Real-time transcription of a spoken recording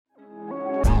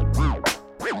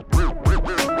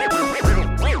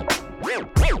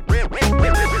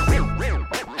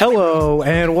Hello,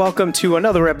 and welcome to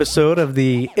another episode of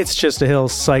the It's Just a Hill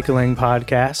Cycling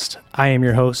Podcast. I am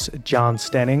your host, John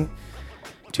Stenning.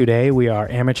 Today, we are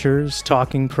amateurs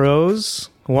talking pros.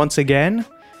 Once again,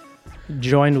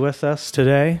 joined with us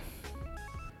today.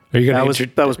 Are you gonna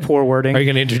that was poor wording. Are you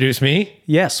going to introduce me?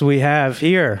 Yes, we have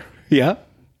here Yeah.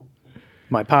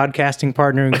 my podcasting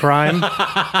partner in crime,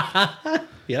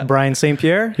 Yeah. Brian St.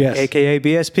 Pierre, Yes. a.k.a.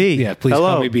 BSP. Yeah, please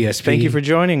Hello. call me BSP. Thank you for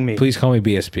joining me. Please call me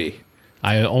BSP.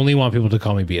 I only want people to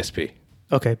call me BSP.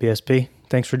 Okay, BSP.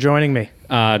 Thanks for joining me.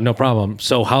 No problem.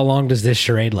 So how long does this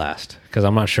charade last? Because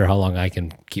I'm not sure how long I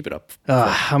can keep it up.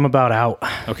 I'm about out.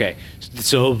 Okay.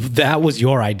 So that was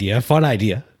your idea. Fun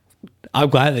idea. I'm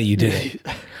glad that you did it.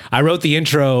 I wrote the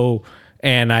intro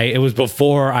and it was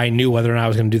before I knew whether or not I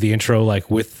was going to do the intro like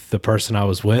with the person I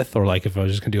was with or like if I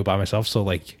was just going to do it by myself. So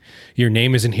like your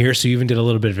name isn't here. So you even did a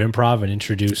little bit of improv and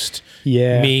introduced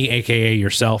me, aka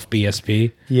yourself,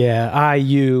 BSP. Yeah,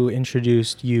 you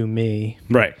introduced you, me.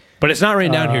 Right. But it's not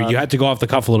written down here. You had to go off the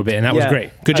cuff a little bit and that was great.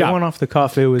 Good job. I went off the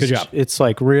cuff. It was, Good job. It's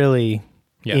like really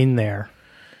in there.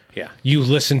 Yeah. You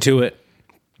listen to it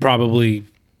probably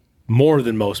more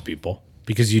than most people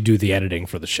because you do the editing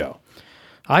for the show.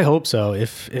 I hope so.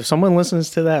 If someone listens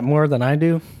to that more than I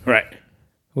do, Right.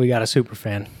 we got a super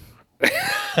fan.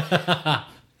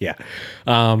 Yeah.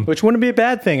 Which wouldn't be a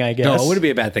bad thing, I guess. No, it wouldn't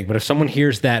be a bad thing. But if someone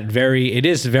hears that it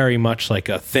is very much like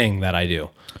a thing that I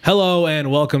do. Hello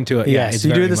and welcome to it. Yes,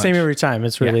 you do it the same every time.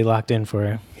 It's really locked in for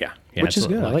you. Yeah. Which is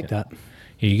good. I like that.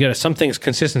 Yeah, you got some things.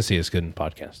 Consistency is good in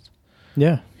podcasts.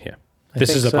 Yeah. Yeah.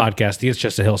 This is a podcast. It's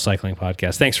Just a Hill Cycling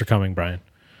Podcast. Thanks for coming, Brian.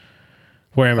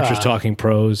 We're amateurs talking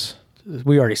pros.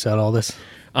 We already said all this.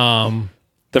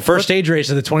 The first stage race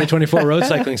of the 2024 road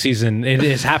cycling season, it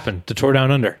has happened, the Tour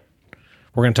Down Under.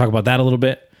 We're going to talk about that a little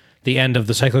bit, the end of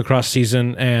the cyclocross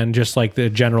season, and just like the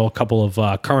general couple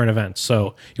of current events.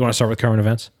 So you want to start with current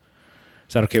events?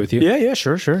 Is that okay with you? Yeah,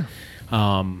 sure. So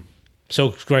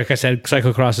like I said,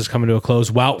 cyclocross is coming to a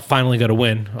close. Wout finally got a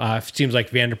win. It seems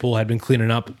like Van der Poel had been cleaning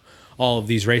up all of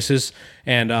these races,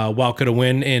 and Wout got a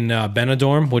win in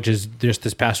Benidorm, which is just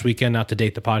this past weekend, not to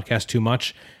date the podcast too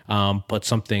much, but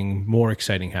something more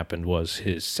exciting happened was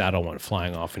his saddle went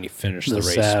flying off and he finished the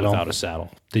race without a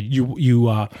saddle. Did you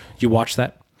watch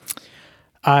that?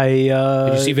 Did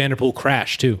you see Van der Poel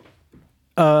crash too?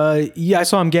 Yeah, I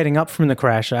saw him getting up from the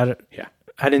crash. I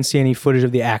didn't see any footage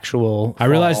of the actual I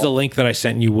realized the link that I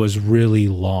sent you was really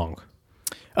long.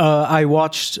 I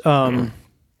watched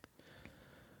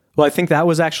well, I think that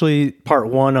was actually part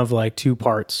one of like two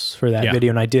parts for that video,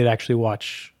 and I did actually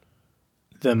watch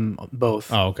them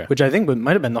both. Oh, okay. Which I think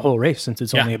might have been the whole race since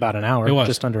it's only about an hour,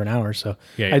 just under an hour. So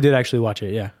I did actually watch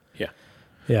it.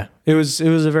 Yeah. It was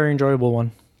a very enjoyable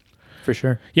one, for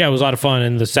sure. Yeah, it was a lot of fun,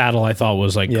 and the saddle I thought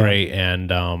was like great, and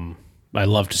I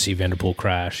love to see Van der Poel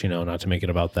crash. Not to make it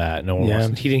about that. No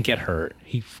one he didn't get hurt.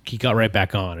 He got right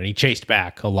back on, and he chased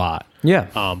back a lot. Yeah.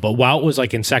 But Wout was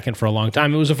like in second for a long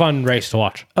time. It was a fun race to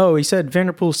watch. Oh, Van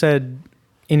der Poel said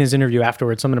in his interview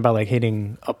afterwards something about like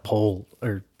hitting a pole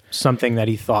or something that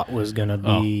he thought was going to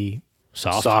be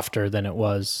softer than it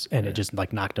was, and it just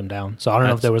like knocked him down. So I don't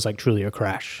know if there was like truly a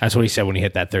crash. That's what he said when he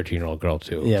hit that 13-year-old girl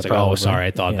too. Yeah, it's like, oh, sorry,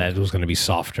 I thought that it was going to be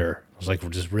softer. It was like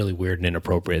just really weird and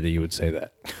inappropriate that you would say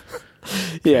that.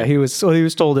 Yeah, he was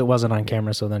told it wasn't on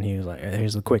camera, so then he was like,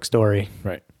 here's a quick story.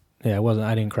 Right. Yeah,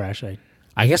 I didn't crash.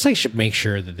 I guess I should make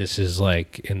sure that this is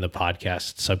like in the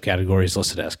podcast subcategories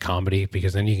listed as comedy,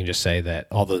 because then you can just say that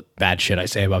all the bad shit I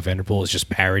say about Van der Poel is just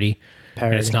parody.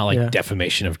 And it's not like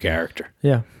defamation of character.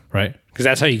 Yeah. Right? Because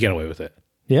that's how you get away with it.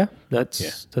 Yeah,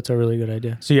 that's a really good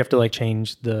idea. So you have to like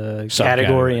change the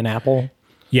category in Apple?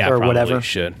 Yeah, or probably whatever.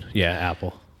 Should. Yeah,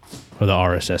 Apple. Or the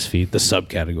RSS feed, the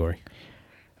subcategory.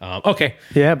 Okay.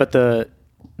 Yeah, but the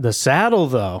saddle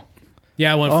though.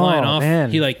 Yeah, it went flying off.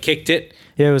 Man. He like kicked it.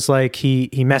 Yeah, it was like he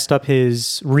messed up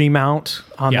his remount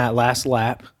on that last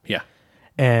lap. Yeah.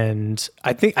 And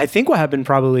I think what happened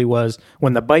probably was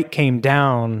when the bike came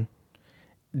down,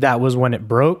 that was when it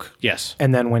broke. Yes.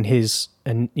 And then when his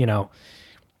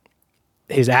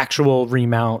actual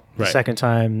remount the second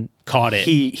time caught it.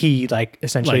 He like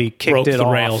essentially like kicked broke it the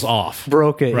off. Rails off.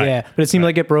 Broke it, yeah. But it seemed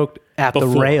like it broke at the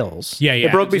rails. Yeah.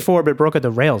 It broke before, but it broke at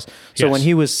the rails. So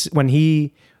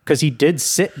because he did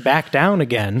sit back down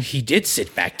again. He did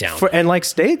sit back down. And like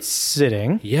stayed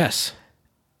sitting. Yes.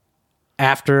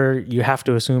 After, you have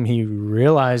to assume he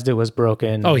realized it was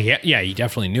broken. Oh, yeah. Yeah, he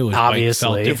definitely knew his bike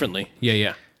felt differently.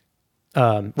 Yeah.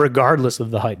 Regardless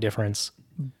of the height difference.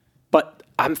 But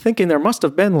I'm thinking there must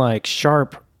have been like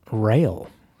sharp rail.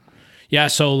 Yeah,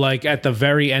 so like at the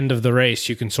very end of the race,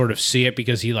 you can sort of see it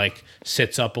because he like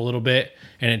sits up a little bit,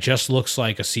 and it just looks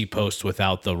like a seat post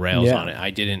without the rails on it. I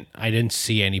didn't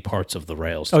see any parts of the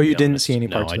rails. Oh, you didn't see any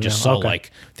parts? No, I just saw like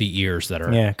the ears that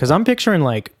are. Yeah, because I'm picturing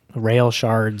like rail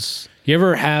shards. You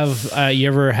ever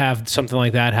have something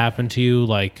like that happen to you?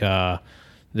 Like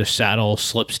the saddle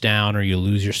slips down, or you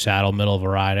lose your saddle middle of a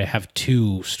ride. I have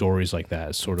 2 stories like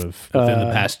that, sort of within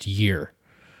the past year.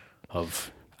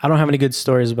 I don't have any good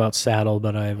stories about saddle,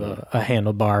 but I have a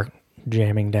handlebar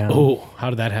jamming down. Oh,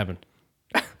 how did that happen?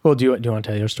 Well, do you want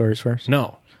to tell your stories first?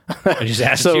 No, I just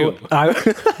asked you.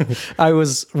 I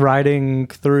was riding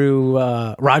through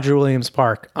Roger Williams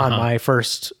Park on my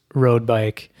first road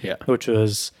bike, which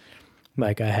was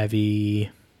like a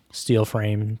heavy steel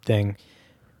frame thing,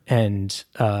 and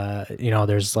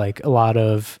there's like a lot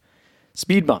of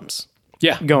speed bumps.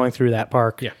 Going through that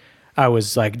park. Yeah. I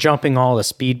was like jumping all the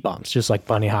speed bumps, just like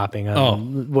bunny hopping.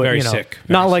 Very sick.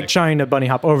 Not like trying to bunny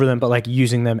hop over them, but like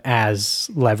using them as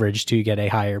leverage to get a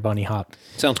higher bunny hop.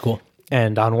 Sounds cool.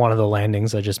 And on one of the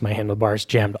landings, my handlebars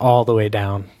jammed all the way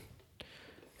down,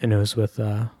 and it was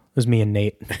me and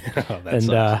Nate. And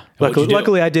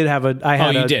luckily, I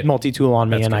had a multi-tool on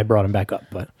me, and I brought him back up.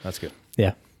 But that's good.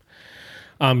 Yeah.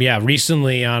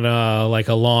 Recently on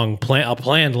a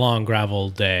planned long gravel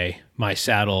day, my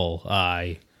saddle,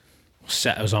 I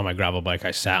was on my gravel bike.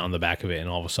 I sat on the back of it, and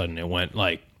all of a sudden it went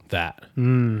like that.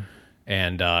 And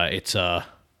it's a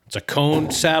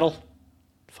cone saddle.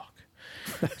 Fuck,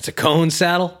 it's a cone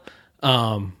saddle.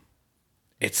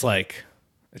 It's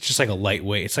just like a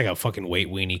lightweight. It's like a fucking weight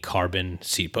weenie carbon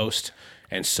seat post,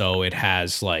 and so it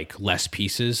has like less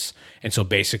pieces, and so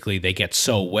basically they get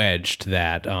so wedged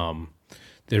that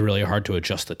they're really hard to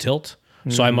adjust the tilt.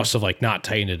 So I must have like not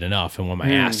tightened it enough, and when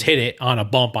my ass hit it on a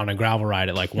bump on a gravel ride,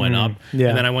 it like went up. Yeah.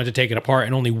 And then I went to take it apart,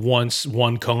 and only once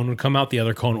one cone would come out, the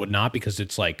other cone would not, because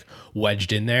it's like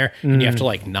wedged in there, and you have to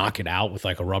like knock it out with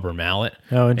like a rubber mallet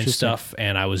and stuff.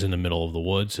 And I was in the middle of the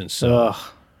woods, and so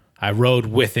I rode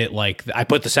with it like I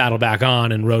put the saddle back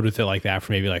on and rode with it like that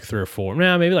for maybe like 3 or 4,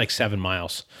 maybe like 7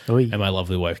 miles. Oy. And my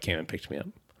lovely wife came and picked me up.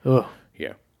 Oh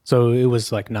yeah. So it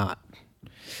was like not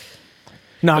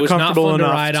it was comfortable not fun enough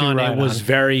to ride on. It was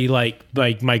very like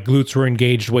my glutes were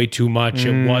engaged way too much.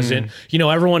 It wasn't.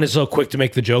 Everyone is so quick to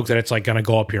make the joke that it's like gonna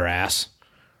go up your ass.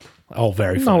 Oh,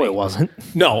 very funny. No, it wasn't.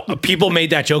 No, people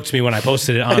made that joke to me when I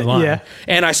posted it online. Yeah.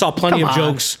 And I saw plenty of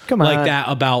jokes like that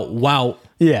about Wout.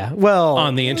 Yeah, well,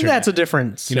 on the internet. That's a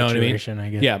different situation, I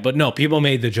guess. Yeah, but no, people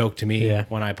made the joke to me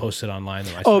when I posted online.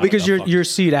 Because your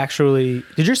seat actually...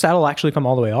 Did your saddle actually come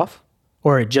all the way off?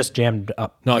 Or it just jammed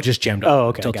up? No, it just jammed up. Oh,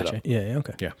 okay, gotcha. Up. Yeah,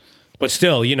 okay. Yeah. But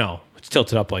still, it's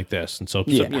tilted up like this. And so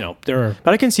there are...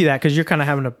 But I can see that, because you're kind of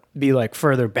having to be like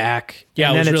further back. Yeah,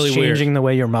 and it was then really it's changing the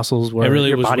way your muscles were. It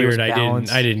really was weird.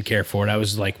 Was I didn't care for it. I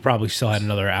was like, probably still had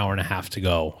another hour and a half to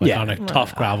go on a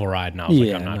tough gravel ride. And I was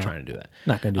like, I'm not trying to do that.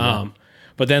 Not going to do that.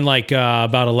 But then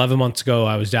about 11 months ago,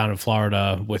 I was down in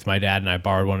Florida with my dad, and I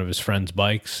borrowed one of his friend's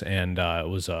bikes, and it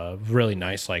was a really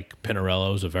nice, like Pinarello.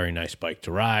 It was a very nice bike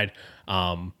to ride.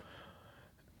 The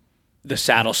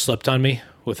saddle slipped on me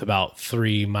with about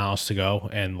 3 miles to go,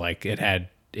 and like it had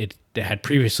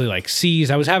previously like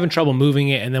seized. I was having trouble moving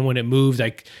it, and then when it moved,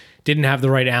 I didn't have the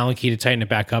right Allen key to tighten it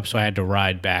back up, so I had to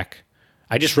ride back.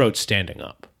 I just rode standing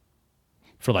up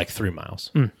for like 3 miles.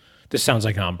 This sounds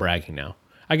like I'm bragging now.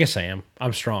 I guess I am.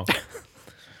 I'm strong.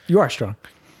 You are strong.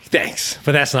 Thanks.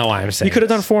 But that's not why I'm saying you could have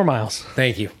done 4 miles.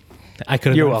 Thank you. I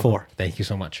could have done 4. Thank you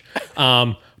so much.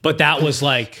 But that was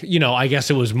like, I guess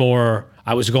it was more,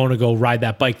 I was going to go ride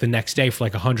that bike the next day for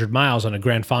like 100 miles on a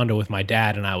Gran Fondo with my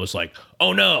dad. And I was like,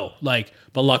 oh no.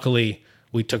 But luckily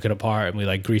we took it apart and we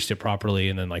like greased it properly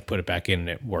and then like put it back in, and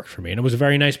it worked for me. And it was a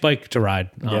very nice bike to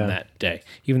ride on that day,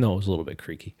 even though it was a little bit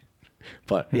creaky.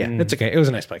 But yeah, it's okay. It was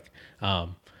a nice bike.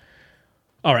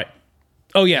 All right.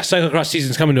 Oh, yeah. Cyclocross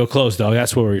season's coming to a close, though.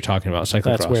 That's what we were talking about. Cyclocross.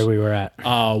 That's where we were at.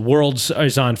 Worlds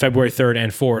is on February 3rd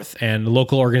and 4th, and the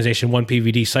local organization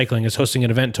 1PVD Cycling is hosting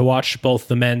an event to watch both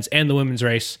the men's and the women's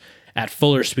race at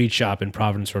Fuller Speed Shop in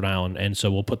Providence, Rhode Island. And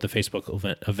so we'll put the Facebook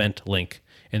event link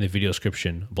in the video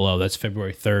description below. That's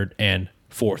February 3rd and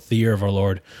 4th, the year of our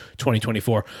Lord,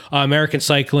 2024. American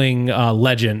cycling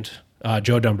legend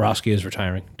Joe Dombrowski is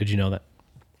retiring. Did you know that?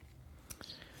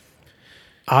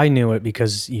 I knew it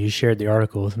because you shared the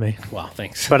article with me. Wow,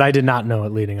 thanks. But I did not know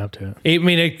it leading up to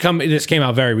it. This came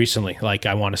out very recently. Like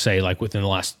I want to say, like within the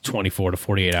last 24 to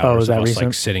 48 hours. That of us, recent?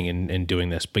 like sitting and doing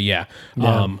this. But yeah.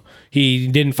 He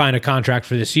didn't find a contract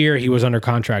for this year. He was under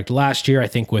contract last year, I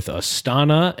think, with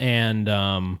Astana,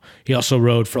 and he also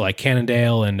rode for like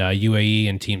Cannondale and UAE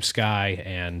and Team Sky.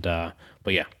 And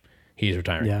but yeah, he's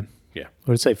retiring. Yeah. Yeah.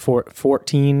 What did it say?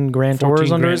 14 Grand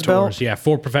Tours under his belt? Yeah,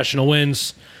 4 professional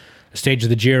wins, a stage of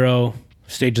the Giro,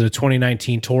 stage of the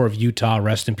 2019 Tour of Utah,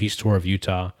 rest in peace Tour of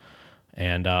Utah,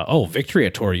 and victory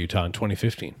at Tour of Utah in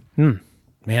 2015.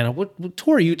 Man, what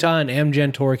Tour of Utah and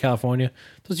Amgen Tour of California,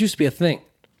 those used to be a thing.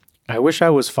 I wish I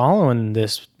was following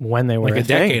this when they were like a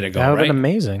decade ago. That would have right? been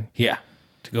amazing. Yeah,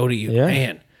 to go to Utah.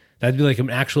 Man, that'd be like an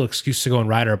actual excuse to go and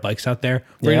ride our bikes out there.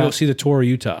 We're gonna go see the Tour of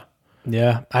Utah.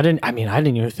 Yeah, I didn't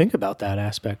even think about that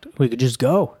aspect. We could just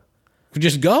go. I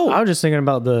was just thinking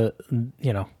about the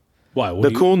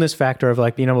coolness factor of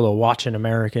like being able to watch an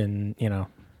American,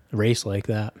 race like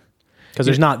that. Because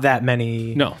there's not that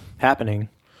many happening.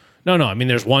 No. I mean,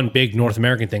 there's one big North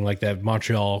American thing like that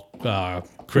Montreal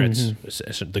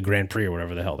Crits, the Grand Prix or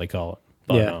whatever the hell they call it.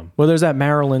 But, well, there's that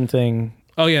Maryland thing.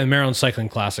 Oh, yeah, the Maryland Cycling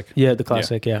Classic. Yeah, the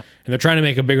Classic, yeah. And they're trying to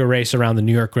make a bigger race around the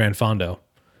New York Grand Fondo.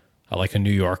 Like a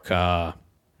New York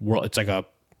world. It's like a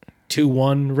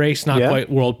 2-1 race, not quite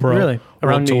World Pro. Really?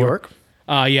 Around New York?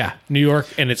 Yeah, New York.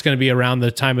 And it's going to be around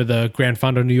the time of the Grand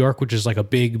Fondo New York, which is like a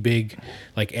big,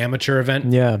 like amateur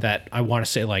event. Yeah. That I want to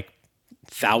say like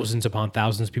thousands upon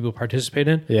thousands of people participate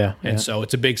in. Yeah. And so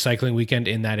it's a big cycling weekend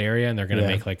in that area. And they're going to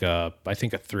make like I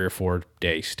think a 3 or 4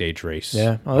 day stage race.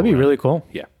 Yeah. Oh, that'd be really cool.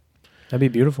 Yeah. That'd be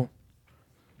beautiful.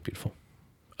 Beautiful.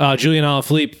 Julian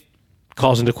Alaphilippe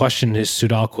calls into question his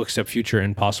Soudal Quickstep future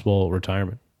and possible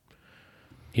retirement.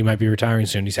 He might be retiring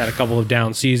soon. He's had a couple of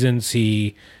down seasons.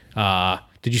 He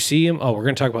did you see him? Oh, we're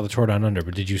going to talk about the Tour Down Under,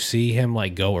 but did you see him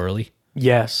like go early?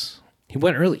 Yes. He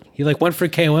went early. He like went for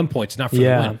KOM points, not for the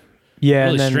win. Yeah, really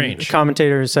and then strange. The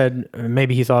commentator said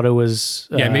maybe he thought it was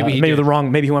maybe he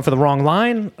went for the wrong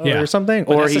line or something.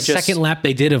 But or that's the second lap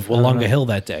they did of Wollonga Hill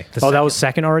that day. That was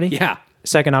second already? Yeah.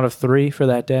 Second out of 3 for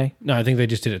that day? No, I think they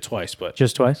just did it twice, but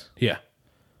just twice? Yeah.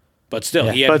 But still,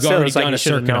 he had already done a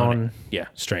circuit on it. Yeah,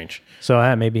 strange.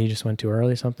 So maybe he just went too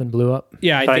early, something blew up.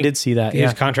 Yeah, I did see that.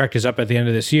 His contract is up at the end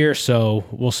of this year, so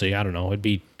we'll see. I don't know.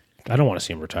 I don't want to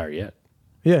see him retire yet.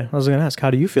 Yeah, I was going to ask, how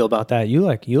do you feel about that? You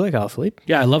like Alaphilippe?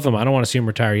 Yeah, I love him. I don't want to see him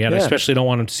retire yet. I especially don't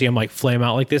want him to see him like flame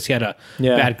out like this. He had a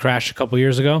bad crash a couple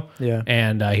years ago. Yeah.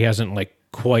 And he hasn't like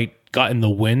quite gotten the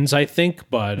wins, I think.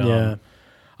 But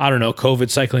I don't know.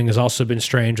 COVID cycling has also been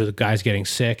strange with guys getting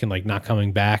sick and like not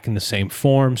coming back in the same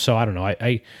form. So I don't know.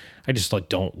 I just like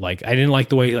don't like. I didn't like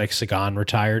the way like Sagan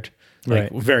retired.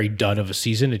 Like very dud of a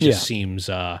season. It just seems.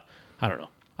 I don't know.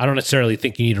 I don't necessarily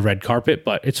think you need a red carpet,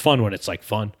 but it's fun when it's like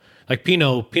fun. Like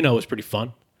Pinot was pretty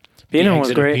fun. Pinot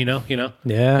was great. Pinot,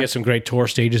 Yeah. He had some great tour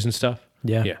stages and stuff.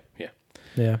 Yeah.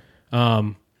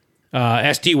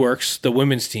 SD Works, the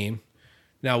women's team.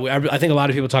 Now, I think a lot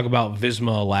of people talk about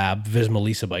Visma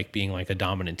Lisa Bike being like a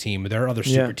dominant team. There are other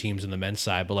super teams on the men's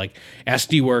side, but like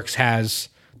SD Works has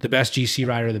the best GC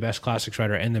rider, the best classics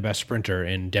rider, and the best sprinter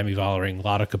in Demi Vollering,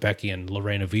 Lotte Kopecky, and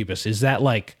Lorena Vibas. Is that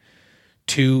like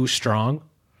too strong?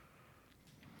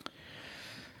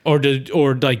 Or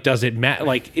does it matter?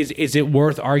 Like, is it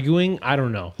worth arguing? I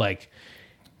don't know. Like,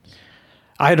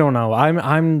 I don't know.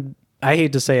 I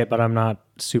hate to say it, but I'm not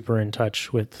super in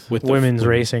touch with women's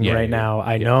racing right now.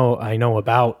 I know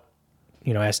about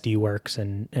SD Works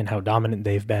and how dominant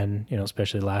they've been.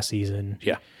 Especially last season.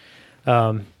 Yeah.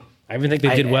 I even think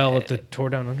they did well at the Tour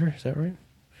Down Under. Is that right?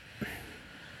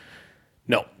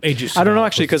 No, AJ. I don't know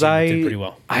actually because I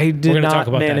did not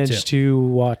about manage to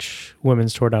watch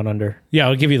women's Tour Down Under. Yeah,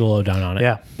 I'll give you the lowdown on it.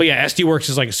 Yeah, but yeah, SD Works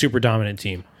is like a super dominant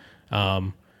team.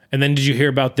 And then did you hear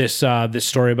about this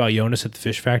story about Jonas at the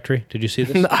fish factory? Did you see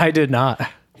this? I did not.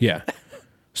 Yeah.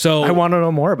 So I want to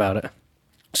know more about it.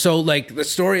 So like the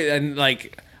story, and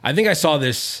like I think I saw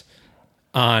this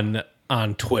on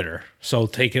Twitter. So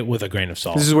take it with a grain of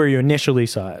salt. This is where you initially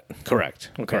saw it.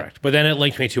 Correct. Okay. Correct. But then it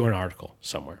linked me to an article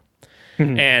somewhere.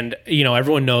 And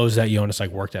everyone knows that Jonas like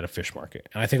worked at a fish market,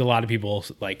 and I think a lot of people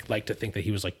like to think that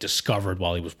he was like discovered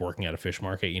while he was working at a fish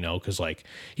market, because like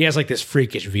he has like this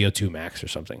freakish VO2 max or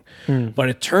something. But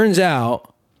it turns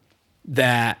out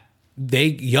that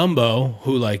Jumbo,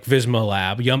 who like Visma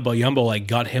Lab, Jumbo like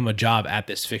got him a job at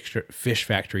this fish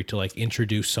factory to like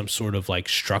introduce some sort of like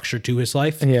structure to his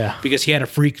life. Yeah, because he had a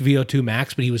freak VO2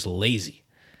 max, but he was lazy.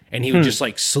 And he would just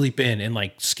like sleep in and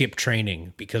like skip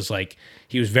training because like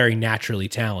he was very naturally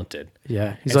talented.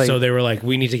 Yeah. So they were like,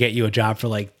 we need to get you a job for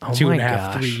like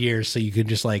 2.5, 3 years so you can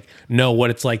just like know what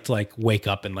it's like to like wake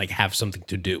up and like have something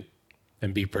to do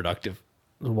and be productive.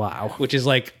 Wow. Which is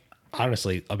like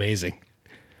honestly amazing.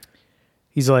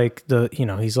 He's like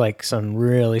he's like some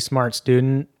really smart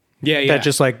student. Yeah. That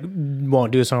just like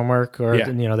won't do his homework or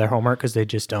their homework because they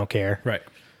just don't care. Right.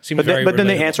 But then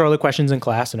they answer all the questions in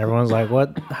class, and everyone's like,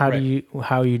 "What? How are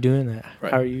you doing that?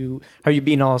 Right. How are you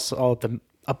being all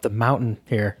up the mountain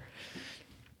here?"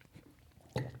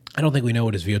 I don't think we know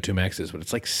what his VO2 max is, but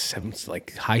it's like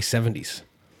high 70s.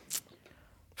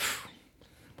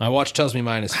 My watch tells me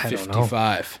mine is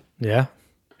 55. Yeah?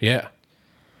 Yeah.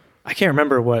 I can't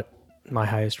remember what my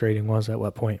highest rating was at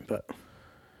what point, but...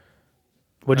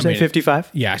 What'd you say, 55?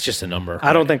 Yeah, it's just a number.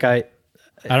 I don't think I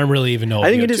don't really even know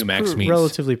what VO2 max means.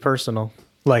 Relatively personal.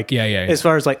 Like, as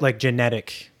far as like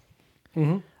genetic...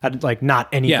 Like not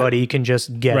anybody can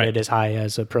just get it as high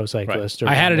as a pro cyclist.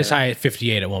 I had it as high at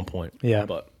 58 at one point. Yeah.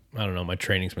 But I don't know. My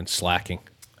training's been slacking.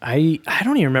 I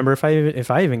don't even remember if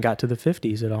I even got to the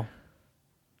 50s at all.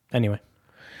 Anyway.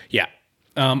 Yeah.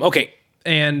 Okay.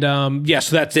 And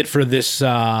so that's it for this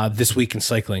week in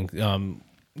cycling.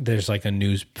 There's like a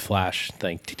news flash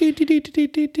thing.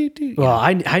 Well,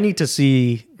 I need to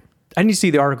see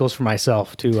the articles for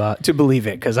myself to believe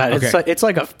it, because it's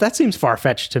like that seems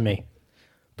far-fetched to me.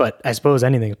 But I suppose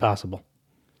anything is possible.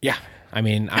 Yeah. I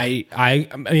mean, I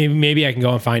mean, maybe I can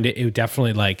go and find it. It would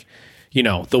definitely, like,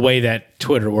 the way that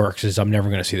Twitter works is I'm never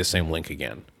going to see the same link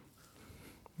again.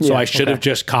 So I should have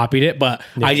just copied it, but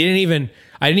I didn't even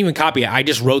copy it. I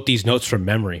just wrote these notes from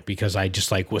memory because I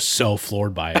just was so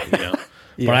floored by it,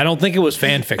 But I don't think it was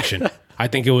fan fiction. I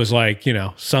think it was like,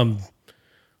 some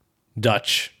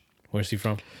Dutch. Where's he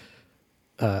from?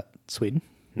 Sweden?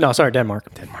 No, sorry,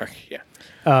 Denmark. Denmark, yeah.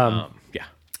 Yeah.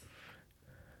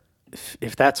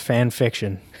 If that's fan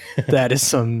fiction, that is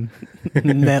some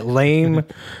lame,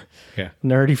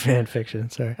 nerdy fan fiction.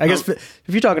 Sorry. I guess if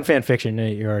you're talking fan fiction,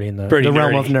 you're already in the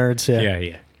realm of nerds. Yeah.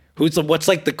 Yeah. What's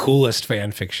like the coolest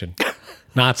fan fiction?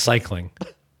 Not cycling.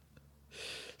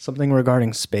 Something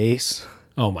regarding space.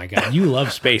 Oh my God. You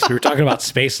love space. We were talking about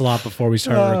space a lot before we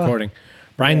started recording.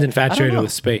 Brian's infatuated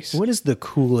with space. What is the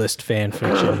coolest fan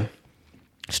fiction?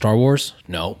 Star Wars?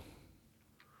 No.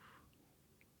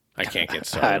 I can't get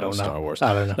started on Star Wars.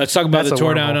 I don't know. Let's talk about the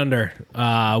Tour Down Under.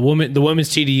 The women's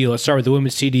TDU. Let's start with the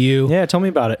women's TDU. Yeah, tell me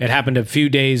about it. It happened a few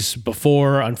days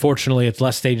before. Unfortunately, it's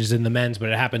less stages than the men's, but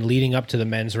it happened leading up to the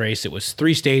men's race. It was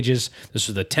 3 stages. This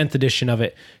was the 10th edition of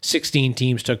it. 16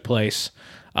 teams took place.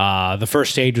 The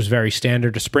first stage was very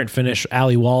standard. A sprint finish.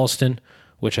 Ali Wollaston,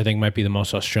 which I think might be the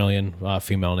most Australian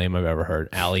female name I've ever heard.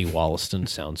 Ali Wollaston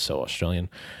sounds so Australian.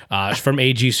 From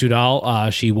AG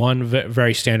Sudal, she won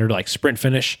very standard, like sprint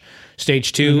finish.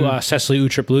 Stage 2, Cecily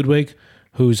Uttrup Ludwig,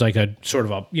 who's like a sort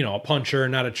of a puncher,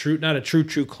 not a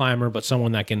true climber, but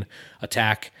someone that can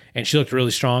attack. And she looked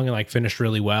really strong and finished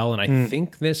really well. And I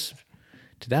think did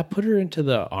that put her into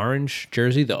the orange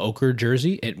jersey, the ochre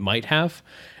jersey? It might have.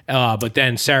 But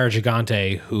then Sarah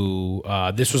Gigante, who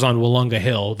this was on Wollonga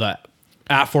Hill, the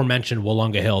aforementioned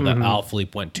Wollonga Hill that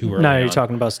Alaphilippe went to early. Now you're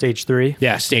talking about stage 3?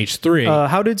 Yeah, stage 3.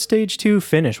 How did stage 2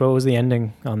 finish? What was the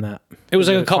ending on that? It was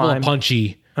like a couple of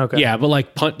punchy. Okay. Yeah,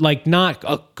 but not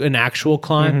an actual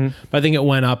climb. But I think it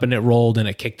went up and it rolled and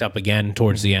it kicked up again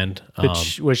towards the end.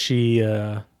 Was she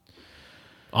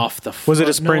off the front? Was it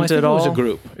a sprint at all? It was a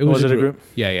group. Was it a group?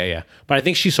 Yeah. But I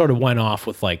think she sort of went off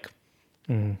with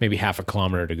maybe half a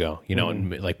kilometer to go,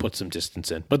 and put some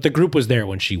distance in. But the group was there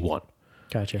when she won.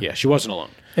 Gotcha. Yeah, she wasn't alone.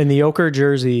 And the ochre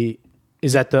jersey,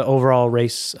 is that the overall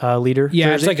race leader? Yeah,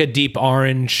 jersey? It's like a deep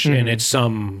orange, and it's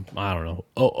some, I don't know,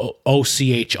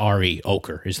 OCHRE,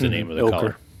 ochre is the name of the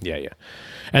color. Yeah.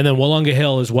 And then Wollonga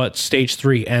Hill is what stage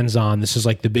 3 ends on. This is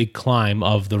like the big climb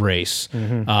of the race.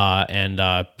 And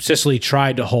Cicely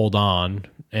tried to hold on,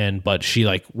 but she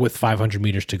with 500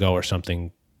 meters to go or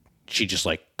something, she just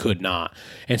could not.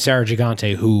 And Sarah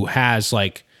Gigante, who has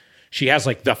she has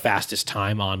the fastest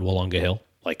time on Wollonga Hill,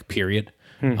 period.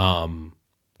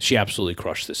 She absolutely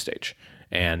crushed this stage.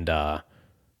 And is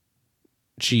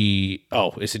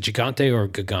it Gigante or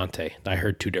Gigante? I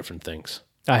heard 2 different things.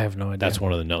 I have no idea. That's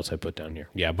one of the notes I put down here.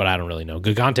 Yeah, but I don't really know.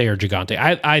 Gigante or Gigante.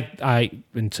 I've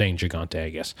been saying Gigante, I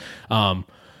guess.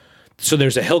 So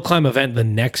there's a hill climb event the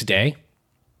next day,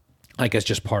 as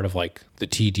just part of the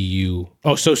TDU.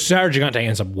 Oh, so Sarah Gigante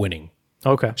ends up winning.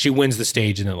 Okay. She wins the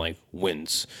stage and then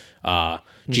wins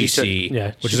GC,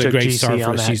 which is a great GC start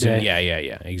for a season. Day.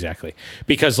 Yeah, exactly.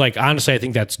 Because honestly, I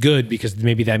think that's good because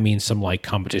maybe that means some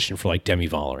competition for Demi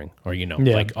Vollering or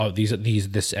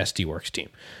this SD Works team.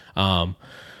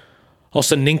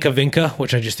 Also, Ninka Vinka,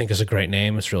 which I just think is a great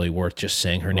name. It's really worth just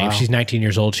saying her name. She's 19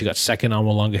 years old. She got second on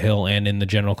Wollonga Hill and in the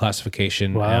general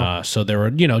classification. Wow. So there were,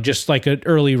 just an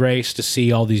early race to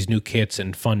see all these new kits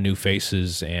and fun new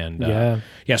faces. And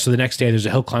so the next day there's a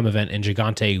hill climb event and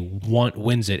Gigante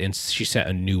wins it and she set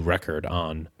a new record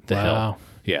on the hill.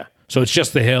 Yeah. So it's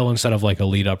just the hill instead of a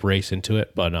lead up race into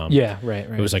it. But right.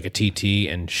 It was a TT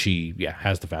and she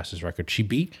has the fastest record. She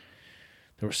beat,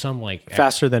 there was some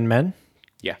faster than men?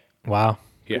 Yeah. Wow.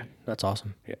 Yeah. That's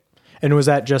awesome. Yeah. And was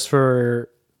that just for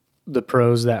the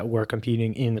pros that were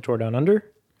competing in the Tour Down Under?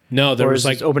 No, there was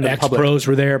like open ex-pros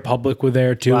were there, public were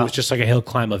there too. Wow. It was just like a hill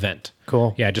climb event.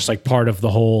 Cool. Yeah, just like part of the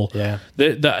whole. Yeah.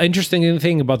 The interesting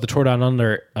thing about the Tour Down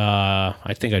Under,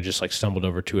 I think I just like stumbled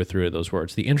over 2 or 3 of those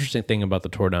words. The interesting thing about the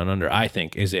Tour Down Under, I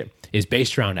think, is it is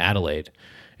based around Adelaide.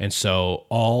 And so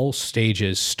all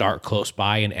stages start close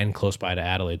by and end close by to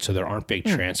Adelaide. So there aren't big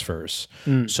transfers.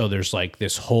 So there's like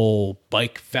this whole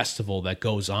bike festival that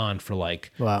goes on for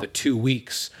like the 2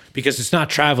 weeks because it's not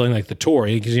traveling like the Tour.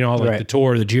 Because, you know, like the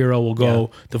Tour, the Giro will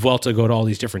go, the Vuelta go to all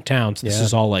these different towns. This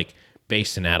is all like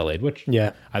based in Adelaide, which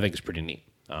I think is pretty neat.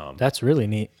 That's really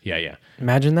neat. Yeah.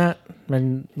 Imagine that.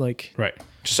 And like, right.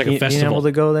 Just like a festival. Being able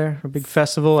to go there, a big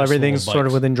festival, everything's sort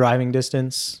of within driving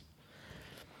distance.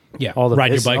 Yeah, all the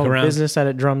ride your bike around. Business that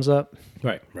it drums up.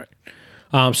 Right.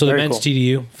 So the men's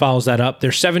TDU follows that up.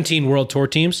 There's 17 World Tour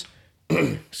teams.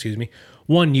 Excuse me.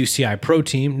 One UCI Pro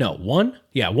team. No, one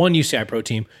UCI Pro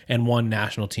team and one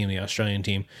national team, the Australian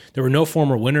team. There were no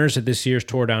former winners at this year's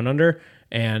Tour Down Under,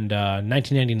 and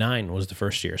 1999 was the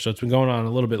first year. So it's been going on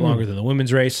a little bit longer than the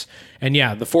women's race. And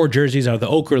yeah, the 4 jerseys are the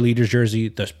Ochre leader's jersey.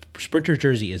 The sprinter's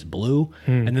jersey is blue,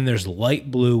 and then there's light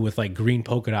blue with like green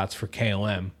polka dots for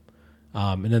KOM.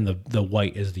 And then the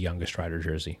white is the youngest rider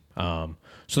jersey. So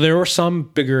there were some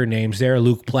bigger names there.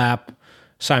 Luke Plapp,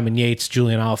 Simon Yates,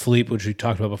 Julian Alaphilippe, which we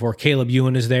talked about before. Caleb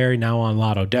Ewan is there, now on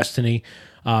Lotto Destiny.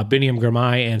 Biniam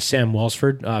Girmay and Sam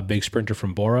Welsford, big sprinter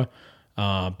from Bora.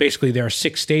 Basically, there are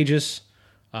 6 stages,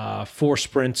 4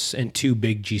 sprints, and 2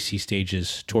 big GC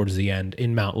stages towards the end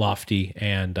in Mount Lofty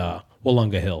and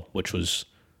Wollonga Hill, which was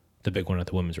the big one at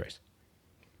the women's race.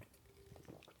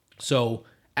 So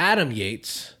Adam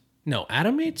Yates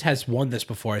has won this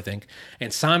before, I think,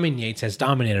 and Simon Yates has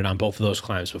dominated on both of those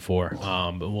climbs before.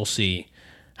 But we'll see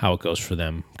how it goes for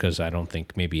them because I don't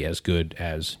think maybe as good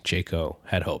as Jayco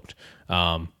had hoped.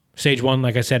 Stage 1,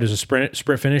 like I said, is a sprint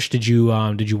finish. Did you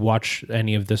watch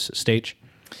any of this stage?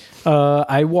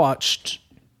 I watched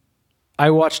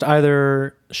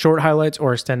either short highlights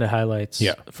or extended highlights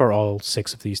for all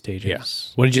 6 of these stages. Yeah.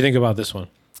 What did you think about this one?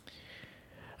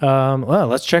 Well,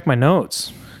 let's check my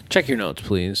notes. Check your notes,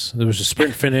 please. There was a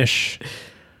sprint finish.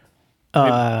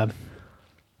 Bora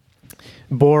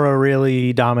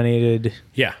really dominated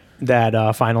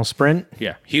that final sprint.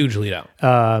 Yeah, huge lead out.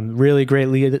 Really great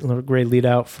lead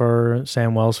out for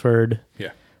Sam Welsford.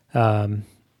 Yeah.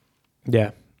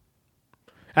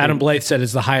 Adam Blythe said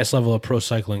it's the highest level of pro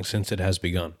cycling since it has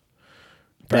begun.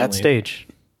 Apparently, that stage.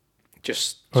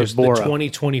 Just the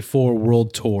 2024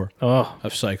 World Tour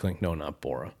of cycling. No, not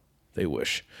Bora. They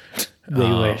wish. They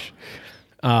wish.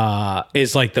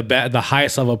 Is like the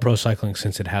highest level of pro cycling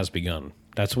since it has begun.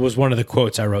 That was one of the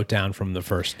quotes I wrote down from the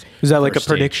first. Is that like a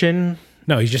prediction?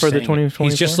 No, he's just for the 2024.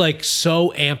 He's just like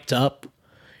so amped up,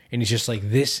 and he's just like,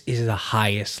 this is the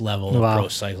highest level of pro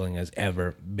cycling has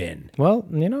ever been. Well,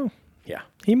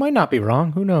 he might not be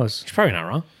wrong. Who knows? He's probably not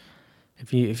wrong.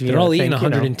 If you they're all eating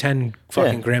 110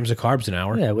 fucking grams of carbs an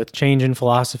hour. Yeah, with change in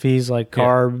philosophies like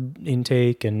carb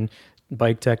intake and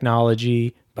bike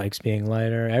technology, bikes being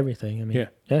lighter, everything. I mean,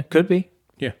 yeah, could be.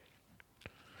 Yeah.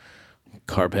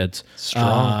 Carb heads.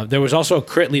 Strong. There was also a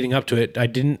crit leading up to it. I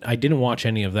didn't watch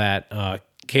any of that.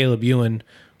 Caleb Ewan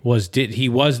was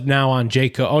now on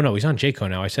Jayco. Oh no, he's on Jayco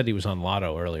now. I said he was on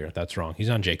Lotto earlier. That's wrong. He's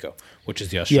on Jayco, which is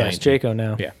the Australian. Yes, Jayco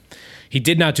now. Yeah. He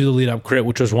did not do the lead up crit,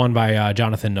 which was won by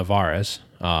Jonathan Narvaez,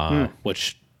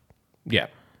 which,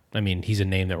 I mean, he's a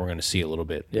name that we're going to see a little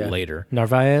bit later.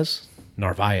 Narvaez,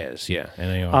 yeah.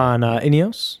 And on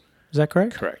Ineos, is that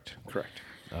correct? Correct.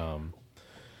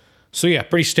 So yeah,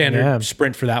 pretty standard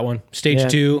sprint for that one.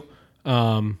 Stage 2,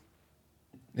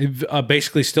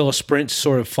 basically still a sprint,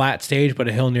 sort of flat stage, but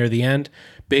a hill near the end.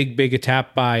 Big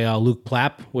attack by Luke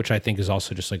Plapp, which I think is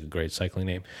also just like a great cycling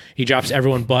name. He drops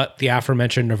everyone but the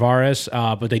aforementioned Narvaez,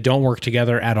 but they don't work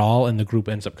together at all, and the group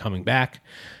ends up coming back.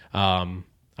 I'm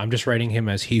just writing him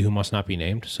as he who must not be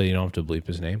named, so you don't have to bleep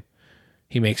his name.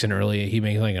 He makes an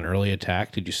early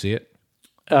attack. Did you see it?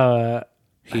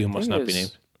 He who must not be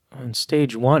named. On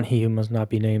stage 1, he who must not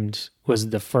be named was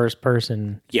the first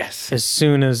person. Yes. As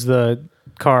soon as the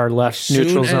car left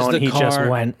neutral zone, he just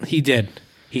went. He did.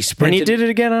 He sprinted. And he did it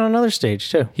again on another stage,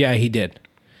 too. Yeah, he did.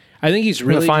 I think he's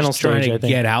really just trying to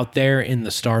get out there in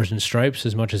the stars and stripes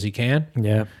as much as he can.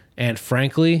 Yeah. And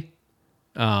frankly...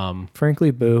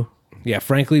 boo. Yeah,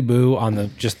 frankly boo on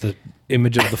the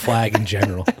image of the flag in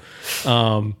general.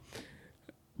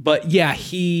 But yeah,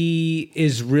 he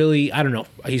is really... I don't know.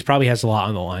 He probably has a lot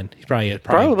on the line. He's probably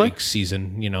a big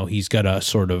season. You know, he's got to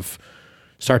sort of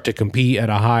start to compete at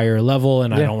a higher level,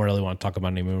 and I don't really want to talk about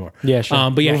him anymore. Yeah,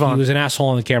 sure. But yeah, he was an asshole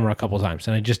on the camera a couple of times,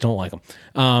 and I just don't like him.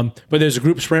 But there's a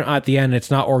group sprint at the end.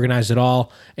 It's not organized at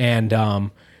all, and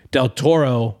Del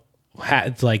Toro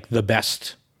had like the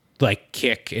best like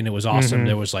kick, and it was awesome. Mm-hmm.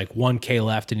 There was like 1K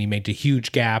left, and he made a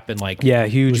huge gap, and like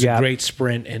huge it was gap. a great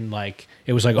sprint, and like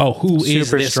it was like, oh, who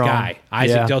is this guy?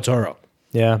 Isaac Del Toro.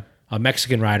 Yeah. A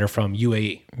Mexican rider from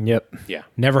UAE. Yep. Yeah.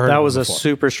 Never heard that of him was before. A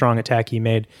super strong attack he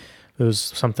made. It was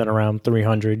something around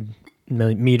 300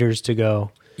 meters to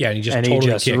go. Yeah, and he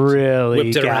just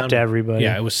really gapped everybody.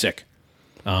 Yeah, it was sick.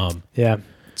 Yeah.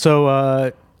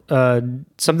 So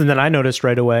something that I noticed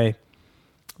right away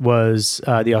was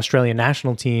the Australian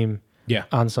national team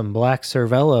on some black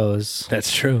Cervelos.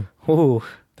 That's true. Ooh.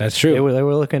 That's true. They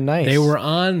were looking nice. They were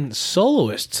on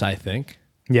soloists, I think.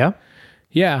 Yeah?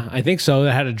 Yeah, I think so.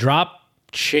 It had a drop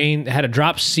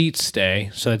seat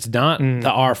stay, so it's not the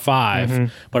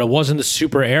R5, but it wasn't the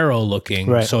super aero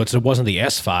looking, so it wasn't the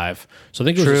S5. So I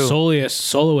think it was a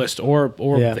soloist or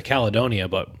the Caledonia,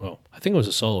 but I think it was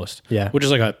a soloist. Yeah, which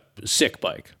is like a sick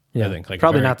bike. Yeah. I think like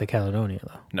probably not the Caledonia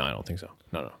though. No, I don't think so.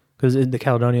 No, because the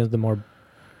Caledonia is the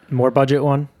more budget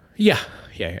one. Yeah.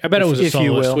 I bet it was a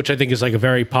soloist, which I think is like a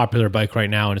very popular bike right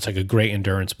now, and it's like a great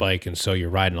endurance bike, and so you're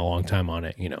riding a long time on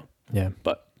it, you know. Yeah,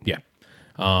 but yeah.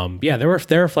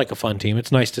 They're like a fun team.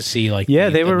 It's nice to see like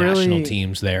they were national really,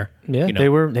 teams there. Yeah, you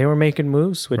know? they were making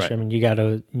moves, which I mean you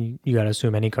gotta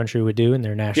assume any country would do in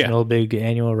their national big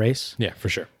annual race. Yeah, for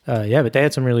sure. But they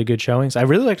had some really good showings. I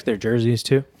really liked their jerseys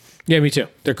too. Yeah, me too.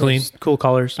 They're clean, cool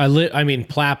colors. I mean,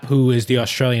 Plapp, who is the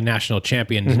Australian national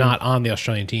champion, is not on the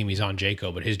Australian team. He's on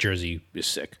Jayco, but his jersey is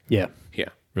sick. Yeah,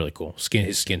 really cool.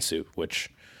 His skin suit, which.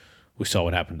 We saw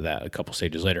what happened to that a couple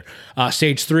stages later.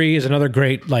 Stage 3 is another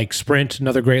great like sprint,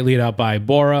 another great lead out by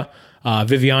Bora.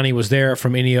 Viviani was there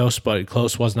from Ineos, but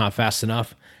close was not fast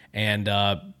enough. And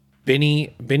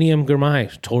Biniam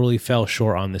Girmay totally fell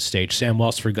short on this stage. Sam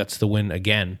Welsford gets the win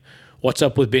again. What's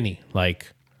up with Binny?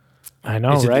 Like, I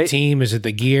know, is it right? the team? Is it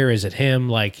the gear? Is it him?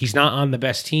 Like, he's not on the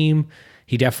best team.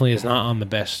 He definitely is not on the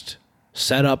best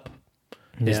setup.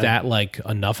 Is that like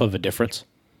enough of a difference?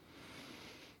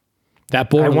 I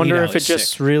wonder if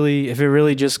it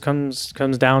really just comes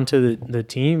down to the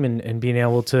team and being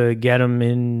able to get him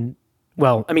in.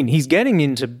 Well, I mean, he's getting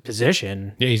into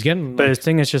position. Yeah, he's getting. But his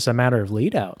thing is just a matter of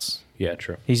lead outs. Yeah,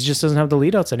 true. He just doesn't have the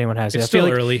lead outs anyone has. It's still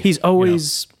early. He's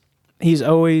always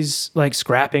like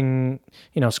scrapping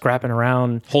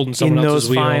around, holding someone in else's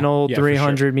those final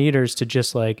 300 meters to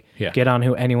just like get on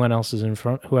anyone else is in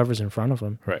front, whoever's in front of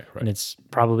him. Right. And it's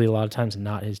probably a lot of times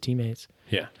not his teammates.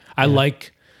 Yeah, I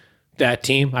like that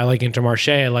team. I like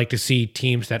Intermarché. I like to see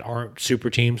teams that aren't super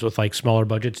teams with like smaller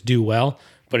budgets do well,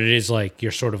 but it is like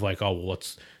you're sort of like, oh, well,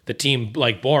 what's the team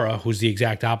like Bora, who's the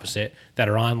exact opposite, that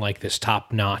are on like this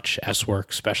top-notch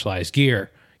S-Work specialized gear,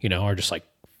 are just like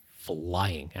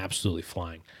absolutely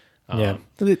flying.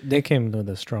 They came with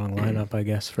a strong lineup, I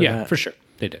guess, for that. Yeah, for sure.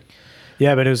 They did.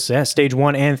 Yeah, but it was stage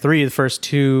 1 and 3, the first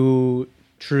two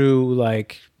true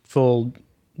like full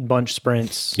bunch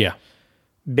sprints. Yeah.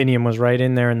 Biniam was right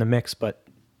in there in the mix, but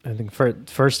I think for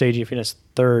first stage he finished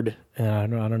third,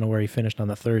 and I don't know where he finished on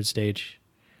the third stage.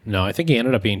 No, I think he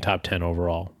ended up being top 10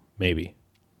 overall, maybe.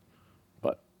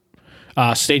 But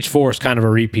stage 4 is kind of a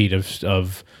repeat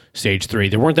of stage 3.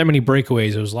 There weren't that many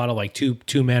breakaways. It was a lot of like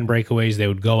two-man breakaways. They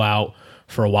would go out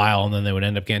for a while, and then they would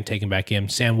end up getting taken back in.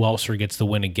 Sam Welsford gets the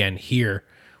win again here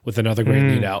with another great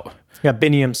lead out. Got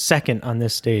Biniam second on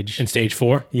this stage. In stage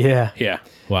 4? Yeah. Yeah.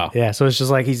 Wow. Yeah, so it's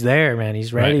just like he's there, man.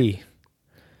 He's ready. Right.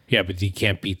 Yeah, but you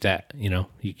can't beat that,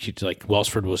 like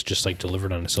Welsford was just like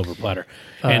delivered on a silver platter.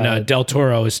 And Del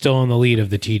Toro is still in the lead of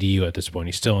the TDU at this point.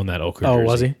 He's still in that ochre jersey. Oh,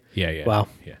 was he? Yeah. Wow.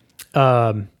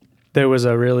 Yeah. There was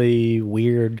a really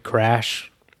weird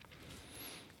crash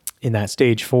in that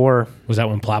stage 4. Was that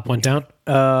when Plapp went down?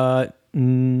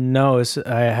 No,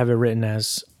 I have it written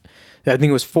as, I think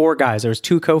it was 4 guys. There was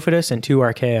 2 Cofidis and 2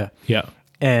 IJAH. Yeah.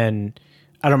 And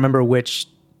I don't remember which.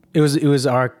 It was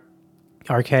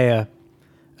IJAH,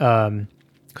 because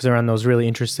they're on those really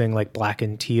interesting like black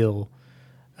and teal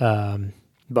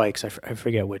bikes. I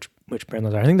forget which brand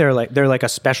those are. I think they're like a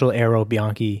special Aero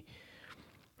Bianchi.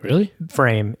 Really?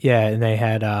 Frame. Yeah, and they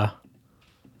had a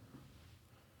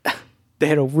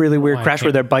really weird crash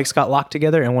where their bikes got locked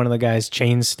together and one of the guys'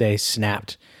 chainstay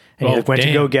snapped. And he went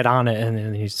to go get on it, and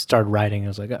then he started riding. I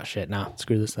was like, oh shit, no,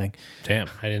 screw this thing. Damn,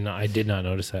 I did not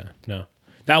notice that. No.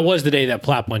 That was the day that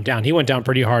Plapp went down. He went down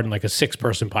pretty hard in like a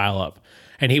 6-person pileup.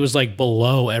 And he was like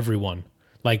below everyone.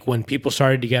 Like when people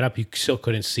started to get up, you still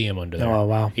couldn't see him under there. Oh,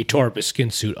 wow. He tore up his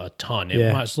skin suit a ton.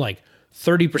 It was like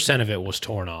 30% of it was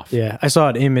torn off. Yeah, I saw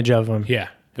an image of him. Yeah.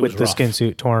 with the skin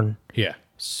suit torn. Yeah.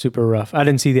 Super rough. I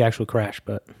didn't see the actual crash,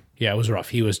 but yeah, it was rough.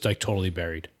 He was like totally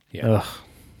buried. Yeah.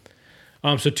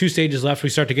 So 2 stages left. We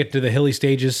start to get to the hilly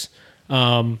stages.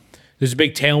 There's a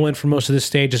big tailwind for most of this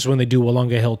stage. This is when they do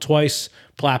Wollonga Hill twice.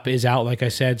 Plapp is out, like I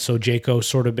said, so Jayco's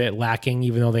sort of a bit lacking,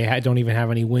 even though they don't even have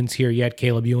any wins here yet.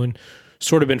 Caleb Ewan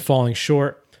sort of been falling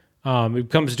short. It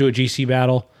comes to a GC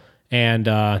battle, and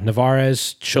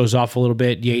Navarez shows off a little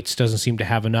bit. Yates doesn't seem to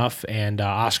have enough, and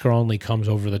Oscar Only comes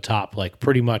over the top, like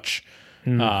pretty much,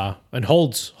 and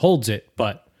holds it,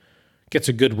 but gets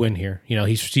a good win here. You know,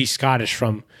 he's Scottish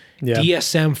from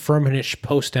DSM Firmenich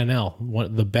Post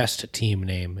NL, the best team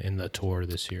name in the tour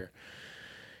this year.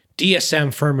 DSM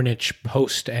Firmenich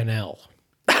Post NL.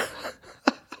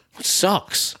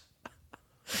 Sucks.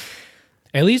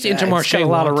 At least Intermarché got a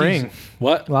lot of ring.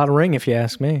 What? A lot of ring, if you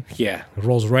ask me. Yeah, it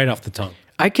rolls right off the tongue.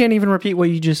 I can't even repeat what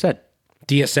you just said.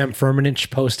 DSM Firmenich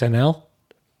Post NL.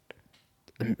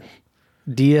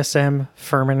 DSM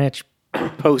Firmenich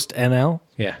Post NL.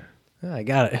 Yeah, I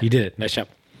got it. You did it. Nice job.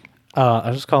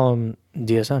 I'll just call him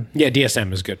DSM. Yeah,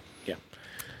 DSM is good. Yeah.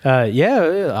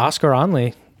 Oscar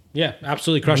Onley. Yeah,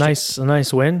 absolutely crushed it. A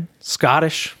nice win.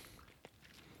 Scottish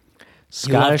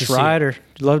rider.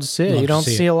 Love to see it. You don't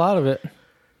see a lot of it.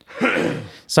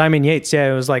 Simon Yates,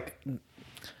 it was like,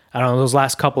 I don't know, those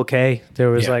last couple K, there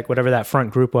was like whatever that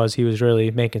front group was, he was really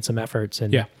making some efforts.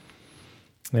 And yeah.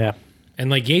 And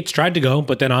like Yates tried to go,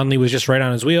 but then Onley was just right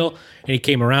on his wheel, and he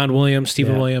came around Williams,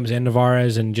 Stephen Williams, and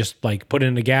Navarez, and just like put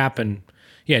in a gap. And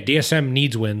yeah, DSM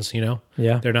needs wins, you know?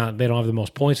 Yeah. They don't have the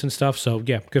most points and stuff. So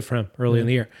yeah, good for him early in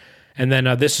the year. And then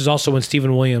this is also when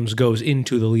Stephen Williams goes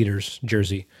into the leader's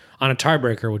jersey on a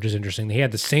tiebreaker, which is interesting. He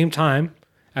had the same time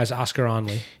as Oscar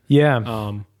Onley.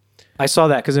 Yeah. I saw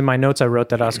that because in my notes I wrote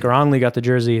that Oscar Onley got the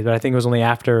jersey, but I think it was only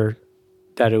after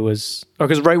that it was,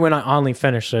 because right when Onley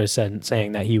finished, I said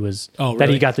saying that he was that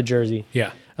he got the jersey.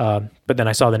 Yeah. But then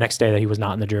I saw the next day that he was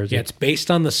not in the jersey. Yeah, it's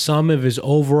based on the sum of his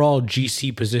overall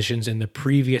GC positions in the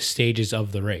previous stages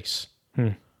of the race.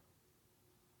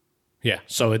 Yeah,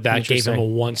 so that gave him a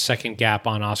 1 second gap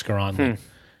on Oscar Onley.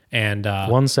 And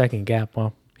 1 second gap,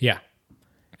 wow. Yeah.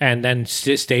 And then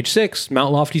stage 6,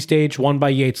 Mount Lofty stage, won by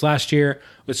Yates last year.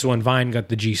 This is when Vine got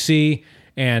the GC.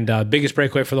 And biggest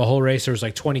breakaway for the whole race, there was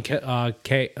like 20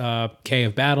 K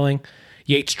of battling.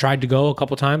 Yates tried to go a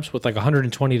couple times with like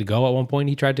 120 to go at one point.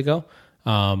 He tried to go,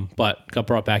 but got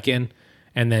brought back in.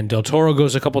 And then Del Toro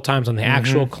goes a couple times on the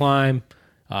actual climb.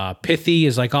 Pithy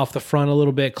is like off the front a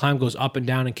little bit. Climb goes up and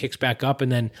down and kicks back up.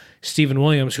 And then Stephen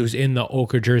Williams, who's in the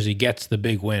ochre jersey, gets the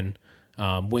big win,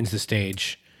 wins the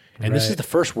stage. And this is the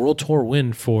first World Tour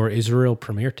win for Israel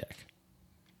Premier Tech,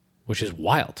 which is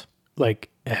wild. Like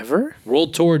ever?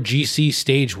 World Tour GC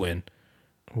stage win.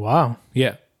 Wow.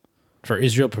 Yeah. For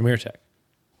Israel Premier Tech.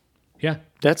 Yeah.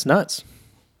 That's nuts.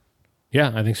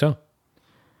 Yeah, I think so.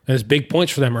 And it's big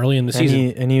points for them early in the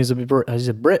season. And he's a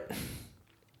Brit.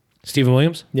 Stephen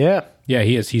Williams? Yeah. Yeah,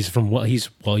 he is. He's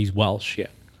Welsh. Yeah.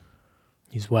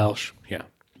 He's Welsh. Yeah.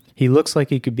 He looks like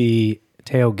he could be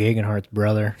Theo Gegenhardt's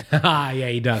brother. Yeah,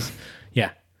 he does.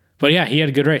 Yeah. But yeah, he had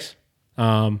a good race.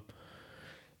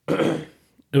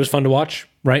 It was fun to watch,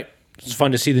 right? It was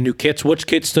fun to see the new kits. Which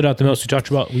kit stood out the most?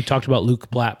 We talked about Luke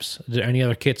Plapp's. Is there any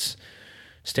other kits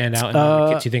stand out?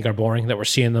 Any kits you think are boring that we're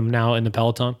seeing them now in the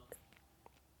peloton?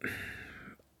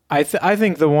 I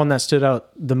think the one that stood out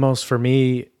the most for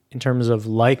me in terms of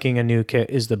liking a new kit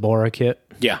is the Bora kit.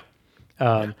 Yeah.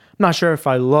 I'm not sure if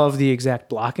I love the exact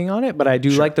blocking on it, but I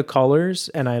do like the colors,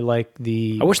 and I like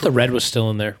the... I wish the red was still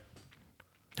in there.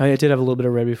 Oh, yeah, it did have a little bit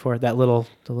of red before. The little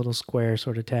square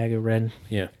sort of tag of red.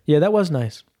 Yeah. Yeah, that was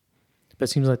nice. But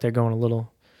it seems like they're going a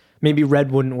little... Maybe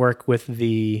red wouldn't work with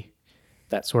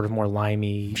that sort of more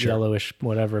limey, yellowish,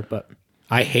 whatever, but...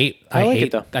 I hate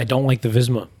it, though. I don't like the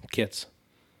Visma kits.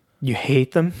 You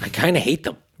hate them? I kind of hate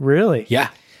them. Really? Yeah.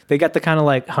 They got the kind of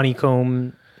like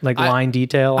honeycomb... line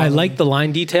detail. I like the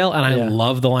line detail, and I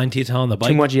love the line detail on the bike.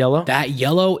 Too much yellow? That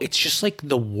yellow, it's just like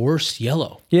the worst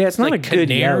yellow. Yeah, it's not like a good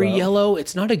canary yellow.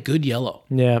 It's not a good yellow.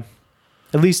 Yeah.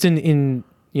 At least in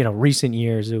recent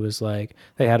years, it was like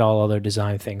they had all other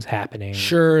design things happening.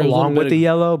 Sure, along with the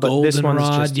yellow, but this one's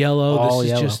just yellow. All this is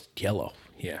yellow. just yellow.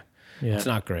 Yeah. It's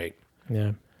not great.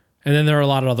 Yeah. And then there are a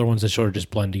lot of other ones that sort of just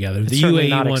blend together. The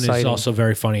UAE one is also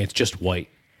very funny. It's just white.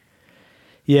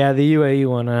 Yeah, the UAE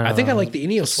one. I think I like the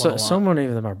Ineos one a lot. So many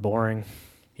of them are boring.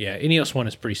 Yeah, Ineos one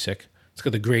is pretty sick. It's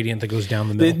got the gradient that goes down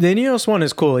the middle. The Ineos one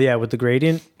is cool, yeah, with the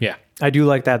gradient. Yeah. I do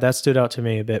like that. That stood out to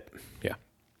me a bit. Yeah.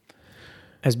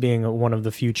 As being one of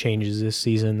the few changes this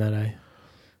season that I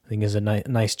think is a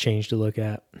nice change to look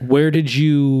at. Where did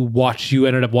you watch? You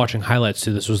ended up watching highlights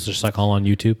too. This was just like all on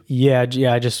YouTube. Yeah.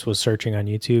 I just was searching on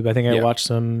YouTube. I think I watched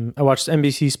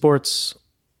NBC Sports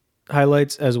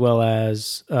highlights as well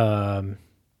as oh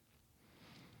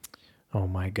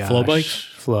my gosh, Flow Bikes.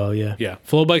 Flow, yeah.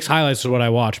 Flow Bikes highlights is what I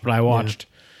watched, but I watched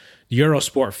the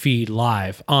Eurosport feed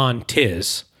live on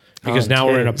Tiz because now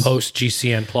we're in a post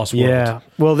GCN Plus world. Yeah.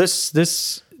 Well,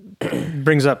 this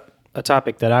brings up a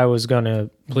topic that I was gonna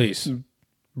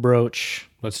broach.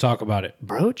 Let's talk about it.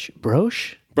 Broach.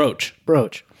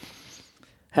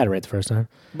 Had it right the first time.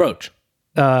 Broach.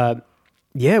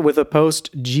 Yeah, with a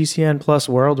post GCN Plus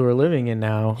world we're living in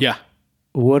now. Yeah.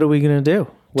 What are we gonna do?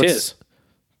 Tiz.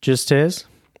 Just Tiz?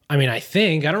 I mean, I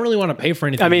don't really want to pay for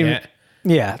anything yet.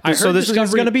 Yeah. So this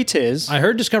is going to be Tiz. I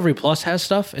heard Discovery Plus has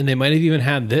stuff, and they might have even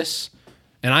had this.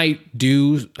 And I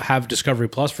do have Discovery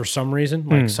Plus for some reason,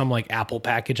 like some like Apple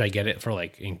package. I get it for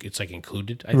like it's like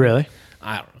included. I think. Really?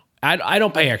 I don't know. I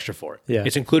don't pay extra for it. Yeah,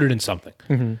 it's included in something.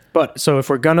 Mm-hmm. But so if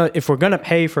we're gonna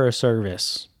pay for a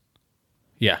service,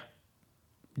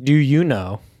 do you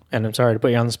know? And I'm sorry to put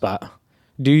you on the spot.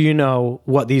 Do you know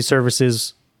what these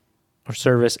services or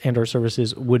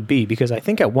services would be? Because I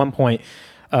think at one point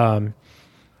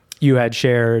you had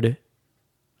shared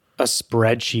a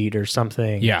spreadsheet or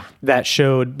something that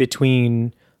showed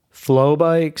between Flow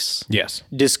Bikes,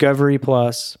 Discovery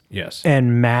Plus,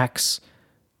 and Max,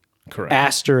 correct,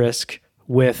 asterisk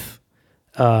with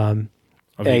a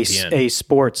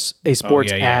sports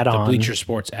add-on, the Bleacher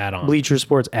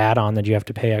Sports add-on that you have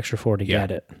to pay extra for to get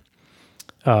it.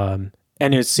 And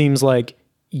it seems like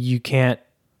you can't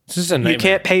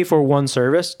pay for one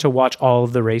service to watch all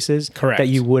of the races that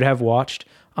you would have watched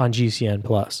on GCN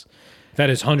Plus. That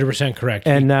is 100% correct.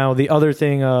 And now the other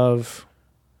thing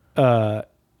that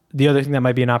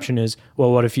might be an option is,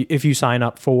 well, what if you sign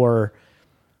up for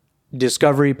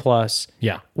Discovery Plus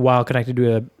while connected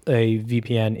to a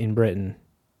VPN in Britain,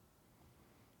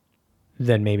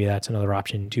 then maybe that's another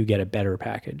option to get a better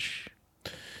package.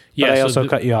 Yeah, but I also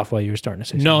cut you off while you were starting to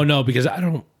say something. No, because I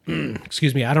don't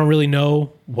I don't really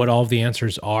know what all of the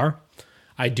answers are.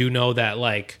 I do know that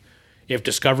like if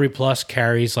Discovery Plus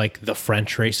carries like the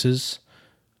French races,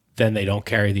 then they don't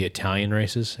carry the Italian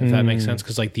races, if that makes sense.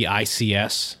 Because like the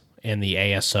ICS and the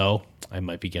ASO, I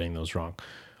might be getting those wrong,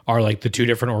 are like the two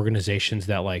different organizations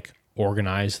that like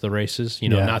organize the races.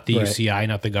 Not the UCI,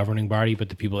 not the governing body, but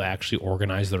the people that actually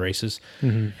organize the races.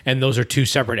 Mm-hmm. And those are two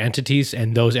separate entities,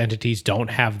 and those entities don't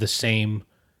have the same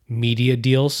media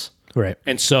deals. Right.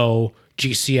 And so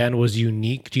GCN was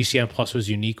unique. GCN Plus was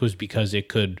unique was because it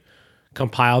could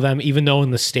compile them, even though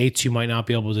in the States you might not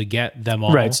be able to get them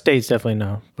all. Right. States definitely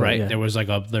no. Right. Yeah. There was a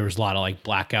lot of like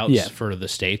blackouts for the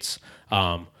States.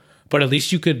 But at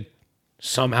least you could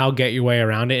somehow get your way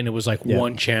around it. And it was like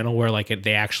one channel where like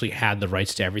they actually had the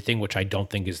rights to everything, which I don't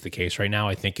think is the case right now.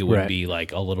 I think it would be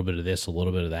like a little bit of this, a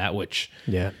little bit of that, which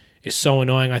is so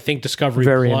annoying. I think Discovery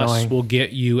Plus will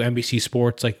get you NBC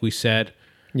Sports, like we said.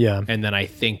 Yeah. And then I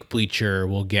think Bleacher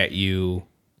will get you,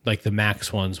 like the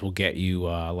Max ones will get you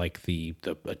like the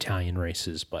Italian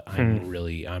races, but I'm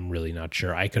really not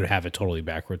sure. I could have it totally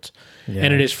backwards. Yeah.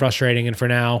 And it is frustrating. And for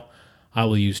now, I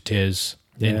will use Tiz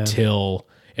until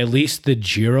at least the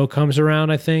Giro comes around,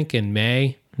 I think, in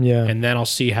May. Yeah. And then I'll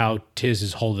see how Tiz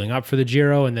is holding up for the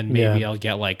Giro, and then maybe I'll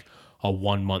get like a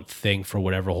 1 month thing for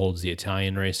whatever holds the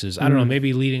Italian races. I don't know,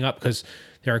 maybe leading up, because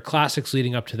there are classics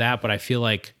leading up to that, but I feel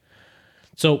like,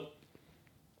 so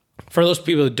for those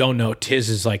people that don't know, Tiz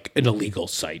is like an illegal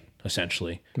site,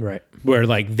 essentially. Right. Where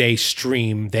like they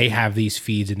have these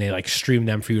feeds and they like stream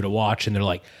them for you to watch, and they're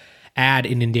like ad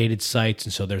inundated sites.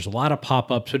 And so there's a lot of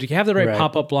pop-ups. But if you have the right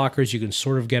pop-up blockers, you can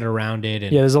sort of get around it.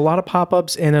 And there's a lot of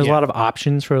pop-ups, and there's a lot of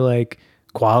options for like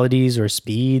qualities or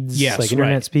speeds, like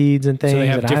internet speeds and things. So they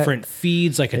have different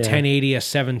feeds, like a 1080, a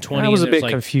 720. I was a bit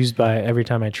confused by it every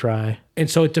time I try. And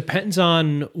so it depends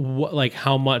on what, like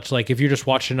how much, like if you're just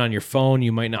watching on your phone,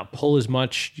 you might not pull as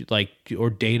much like or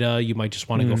data. You might just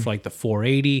want to go for like the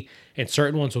 480, and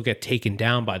certain ones will get taken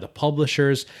down by the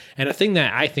publishers. And a thing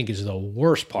that I think is the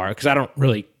worst part, because I don't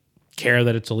really care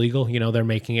that it's illegal, they're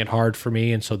making it hard for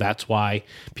me, and so that's why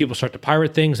people start to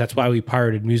pirate things. That's why we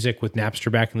pirated music with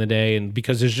Napster back in the day, and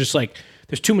because there's just like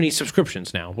there's too many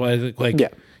subscriptions now.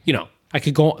 I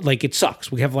could go, like, it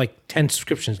sucks. We have like 10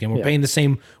 subscriptions again. We're paying the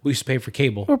same we used to pay for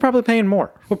cable. We're probably paying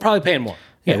more. We're probably paying more.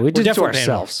 Yeah, we did it to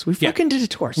ourselves. We fucking did it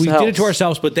to ourselves. We did it to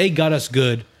ourselves, but they got us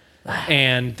good,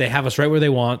 and they have us right where they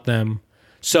want them.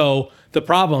 So the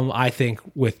problem, I think,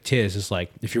 with Tiz is like,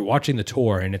 if you're watching the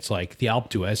tour and it's like the Alpe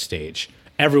d'Huez stage,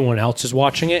 everyone else is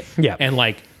watching it. Yeah. And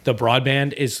like the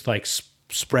broadband is like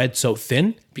spread so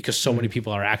thin because so many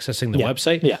people are accessing the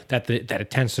website that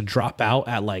it tends to drop out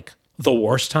at like the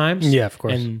worst times. Yeah, of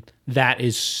course. And that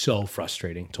is so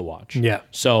frustrating to watch. Yeah.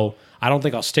 So I don't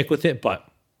think I'll stick with it, but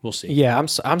we'll see. Yeah,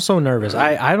 I'm so nervous.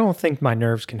 I don't think my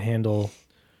nerves can handle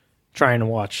trying to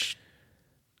watch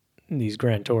these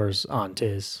Grand Tours on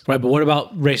Tiz. Right, but what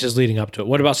about races leading up to it?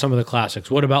 What about some of the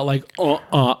classics? What about like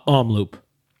Omloop,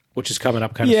 which is coming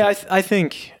up kind of soon? Yeah,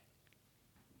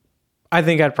 I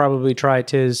think I'd probably try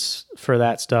Tiz for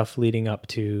that stuff leading up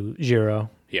to Giro.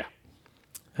 Yeah.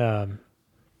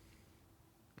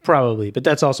 Probably, but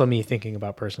that's also me thinking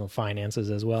about personal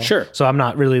finances as well. Sure. So I'm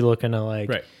not really looking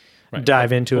to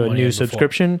dive into a new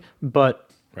subscription, but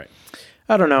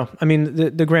I don't know. I mean,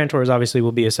 the Grand Tours obviously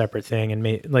will be a separate thing,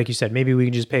 and like you said, maybe we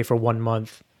can just pay for 1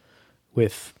 month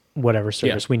with whatever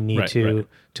service we need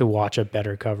to watch a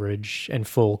better coverage and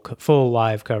full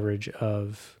live coverage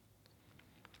of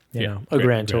a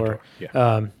Grand Tour.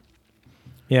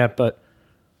 Yeah. But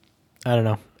I don't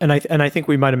know. And I think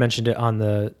we might have mentioned it on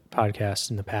the podcast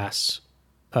in the past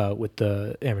with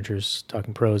the Amateurs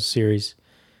Talking Pros series.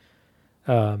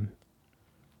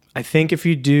 I think if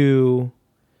you do,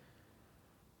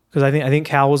 because I think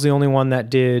Cal was the only one that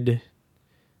did,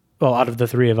 well, out of the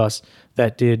three of us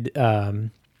that did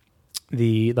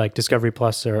the like Discovery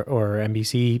Plus or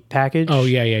NBC package. Oh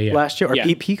yeah. Last year or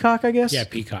Peacock, I guess. Yeah,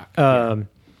 Peacock.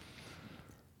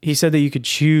 He said that you could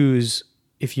choose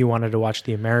if you wanted to watch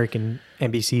the American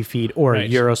NBC feed or a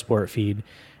Eurosport feed.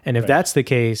 And if that's the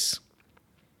case,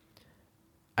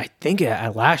 I think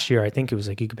last year, I think it was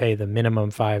like you could pay the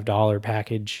minimum $5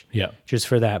 package just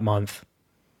for that month.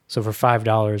 So for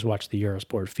 $5, watch the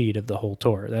Eurosport feed of the whole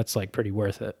tour. That's like pretty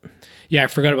worth it. Yeah, I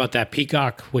forgot about that.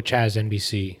 Peacock, which has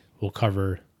NBC, will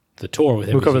cover the tour with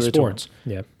NBC Sports.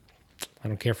 Yeah. I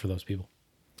don't care for those people.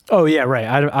 Oh, yeah, right.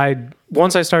 I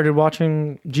once I started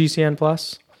watching GCN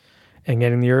Plus and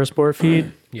getting the Eurosport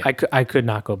feed, I could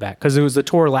not go back because it was the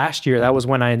tour last year. That was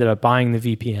when I ended up buying the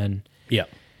VPN. Yeah,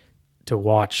 to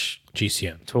watch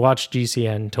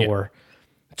GCN tour.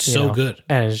 It's so good,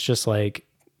 and it's just like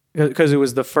because it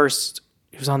was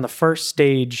on the first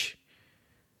stage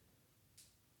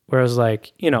where I was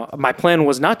like, my plan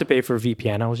was not to pay for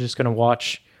VPN. I was just going to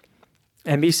watch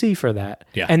NBC for that.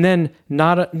 Yeah, and then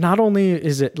not only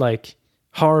is it like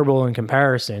horrible in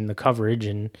comparison, the coverage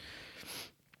and.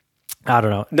 I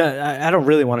don't know. I don't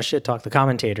really want to shit talk the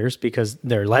commentators because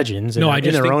they're legends in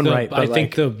their own right. I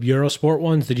think the Eurosport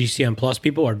ones, the GCN Plus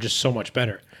people, are just so much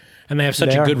better, and they have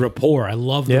such a good rapport. I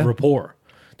love the rapport.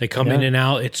 They come in and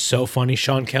out. It's so funny.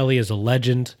 Sean Kelly is a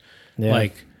legend. Yeah.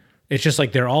 Like it's just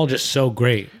like they're all just so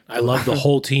great. I love the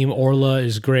whole team. Orla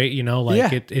is great.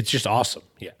 It's just awesome.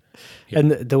 Yeah.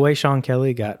 And the way Sean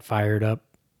Kelly got fired up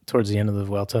towards the end of the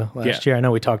Vuelta last year. I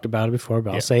know we talked about it before,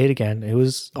 but I'll say it again. It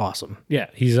was awesome. Yeah,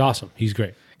 he's awesome. He's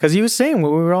great. Because he was saying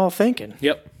what we were all thinking.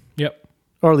 Yep.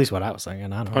 Or at least what I was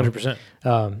thinking. I don't know.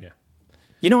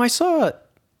 100%.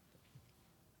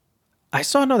 I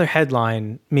saw another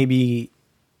headline maybe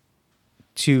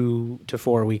 2 to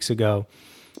 4 weeks ago,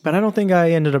 but I don't think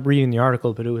I ended up reading the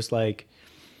article, but it was like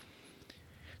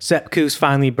Sepp Kuss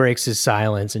finally breaks his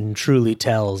silence and truly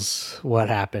tells what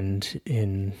happened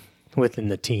within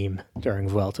the team during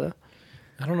Vuelta.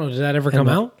 I don't know. Did that ever come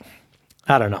out?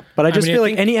 I don't know. But I feel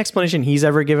like any explanation he's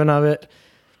ever given of it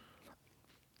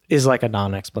is like a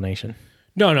non-explanation.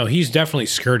 No, he's definitely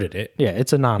skirted it. Yeah,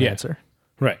 it's a non-answer.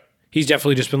 Yeah. Right. He's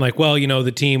definitely just been like, well,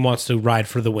 the team wants to ride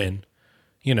for the win.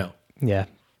 Yeah.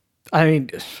 I mean,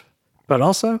 but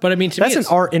I mean, that's an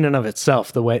art in and of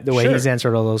itself, the way he's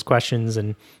answered all those questions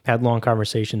and had long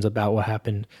conversations about what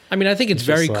happened. I mean, I think it's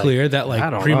very clear that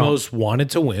Primoz wanted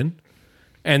to win,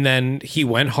 and then he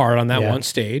went hard on that one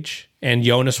stage, and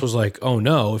Jonas was like, "Oh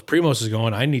no, if Primoz is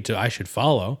going, I should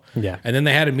follow." Yeah. And then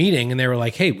they had a meeting, and they were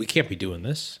like, "Hey, we can't be doing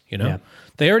this."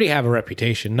 They already have a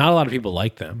reputation. Not a lot of people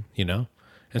like them, and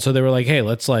so they were like, "Hey,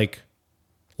 let's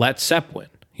let Sepp win."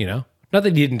 Not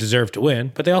that he didn't deserve to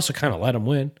win, but they also kind of let him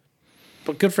win.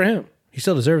 But good for him. He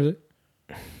still deserves it.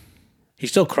 He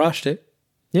still crushed it.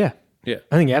 Yeah. Yeah.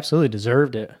 I think he absolutely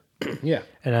deserved it. Yeah.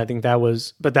 And I think that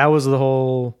was the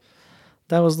whole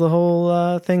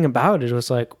thing about it. It was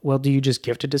like, well, do you just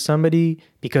gift it to somebody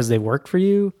because they worked for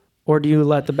you? Or do you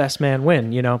let the best man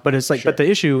win, But it's like, but the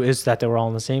issue is that they were all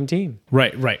on the same team.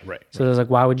 Right. So it's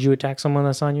like, why would you attack someone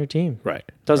that's on your team? Right.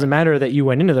 Doesn't matter that you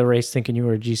went into the race thinking you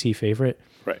were a GC favorite.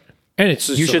 Right. And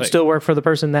you should still work for the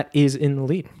person that is in the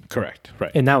lead. Correct.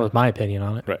 Right. And that was my opinion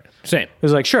on it. Right. Same. It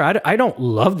was like, sure, I don't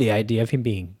love the idea of him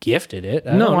being gifted it.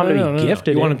 I don't want him to be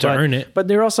gifted. You want him to earn it. But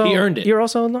they're also, he earned it. You're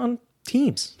also on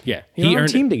teams. Yeah. You're on a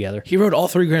team together. He rode all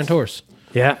 3 Grand Tours.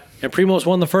 Yeah. And Primoz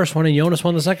won the first one and Jonas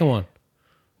won the second one.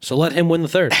 So let him win the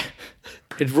third.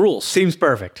 It rules. Seems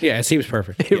perfect. Yeah, it seems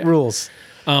perfect. It rules.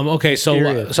 Okay,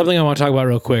 so something I want to talk about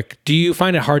real quick. Do you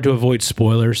find it hard to avoid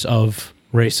spoilers of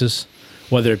races?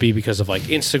 Whether it be because of like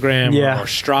Instagram or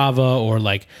Strava, or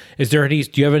like,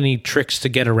 do you have any tricks to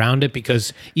get around it?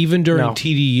 Because even during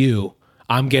TDU,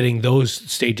 I'm getting those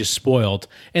stages spoiled.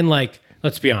 And like,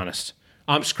 let's be honest,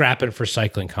 I'm scrapping for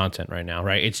cycling content right now,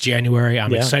 right? It's January.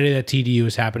 I'm excited that TDU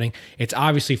is happening. It's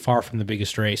obviously far from the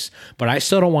biggest race, but I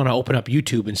still don't want to open up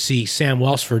YouTube and see Sam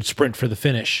Welsford sprint for the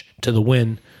finish to the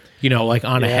win, like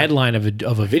on a headline of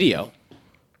a video,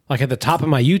 like at the top of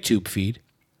my YouTube feed.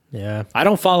 Yeah. I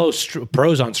don't follow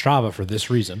pros on Strava for this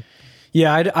reason.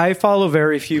 Yeah, I follow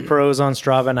very few pros on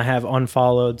Strava, and I have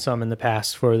unfollowed some in the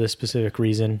past for this specific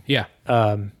reason. Yeah.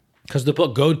 Because they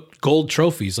put gold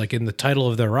trophies like in the title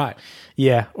of their ride.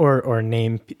 Yeah, or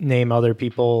name other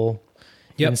people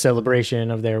in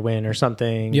celebration of their win or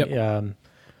something. Yep.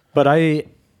 But I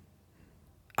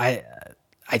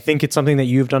think it's something that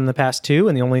you've done in the past too,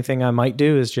 and the only thing I might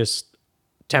do is just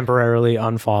temporarily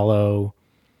unfollow.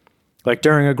 Like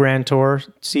during a Grand Tour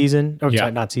season, or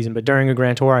not season, but during a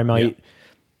Grand Tour, I might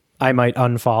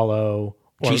unfollow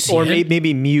or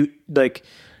maybe mute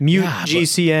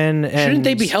GCN. And shouldn't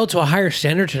they be held to a higher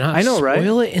standard to not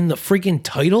spoil it in the freaking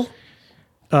title?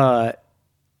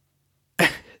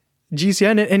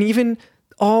 GCN and even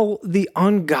all the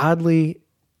ungodly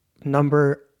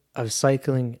number of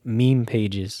cycling meme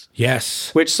pages.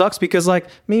 Yes, which sucks because like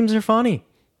memes are funny.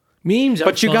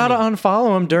 But you got to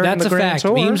unfollow them during the Grand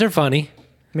Tour. Memes are funny.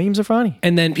 Memes are funny.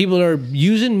 And then people are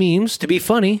using memes to be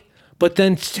funny, but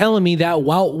then telling me that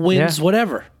Wout wins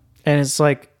whatever. And it's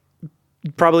like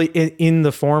probably in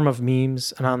the form of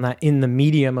memes and in the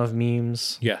medium of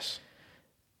memes. Yes.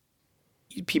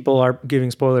 People are giving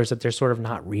spoilers that they're sort of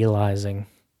not realizing.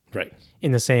 Right.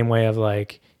 In the same way of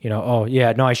like,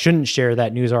 I shouldn't share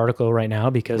that news article right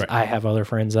now because I have other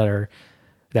friends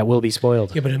that will be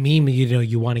spoiled. Yeah, but a meme,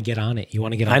 you want to get on it. You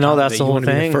want to get on I know, that's the whole thing. You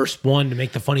want to be the first one to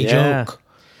make the funny joke.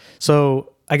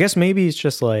 So I guess maybe it's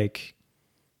just like...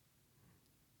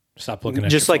 Stop looking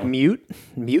at just like phone.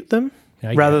 mute them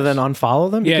rather than unfollow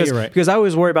them. Because, you're right. Because I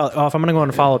always worry about, if I'm going to go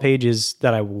and follow pages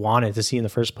that I wanted to see in the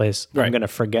first place, I'm going to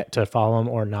forget to follow them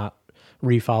or not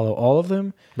refollow all of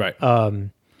them. Right.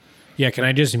 Can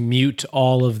I just mute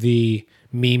all of the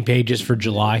meme pages for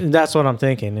July? That's what I'm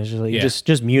thinking. Is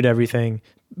just mute everything.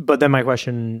 But then my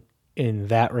question in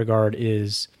that regard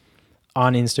is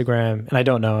on Instagram, and I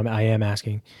don't know, I am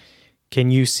asking,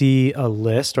 can you see a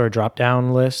list or a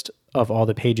drop-down list of all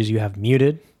the pages you have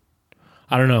muted?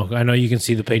 I don't know. I know you can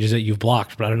see the pages that you've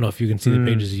blocked, but I don't know if you can see the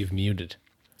pages that you've muted.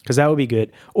 Because that would be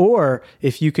good. Or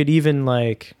if you could even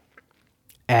like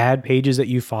add pages that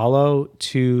you follow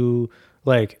to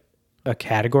like a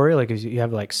category, like if you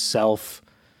have like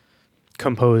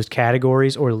self-composed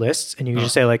categories or lists, and you can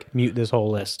just say like mute this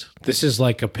whole list. This is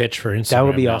like a pitch for Instagram. That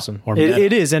would be awesome. Or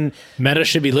it is, and Meta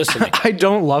should be listening. I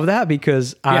don't love that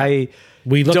because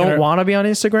we don't want to be on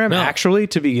Instagram actually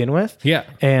to begin with. Yeah,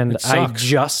 and I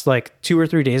just like 2 or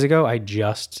 3 days ago, I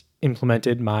just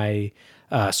implemented my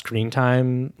screen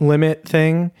time limit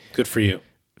thing. Good for you.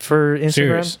 For Instagram.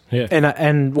 Serious. Yeah,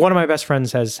 and one of my best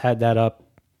friends has had that up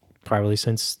probably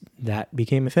since that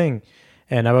became a thing.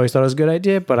 And I've always thought it was a good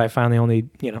idea, but I finally only,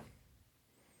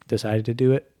 decided to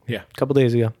do it a couple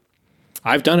days ago.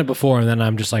 I've done it before, and then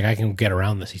I'm just like, I can get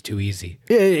around this. He's too easy.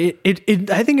 I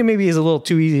think it maybe is a little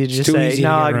too easy to just say,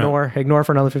 no, ignore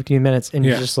for another 15 minutes, and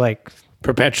you just like...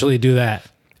 perpetually do that.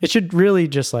 It should really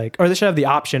just like... Or they should have the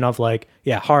option of like,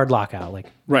 hard lockout. Like,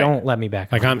 don't let me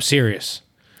back. Like, I'm serious.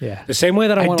 Yeah. The same way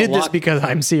that I did this because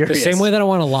I'm serious. The same way that I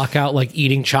want to lock out like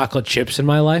eating chocolate chips in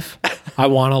my life, I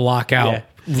want to lock out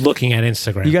looking at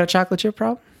Instagram. You got a chocolate chip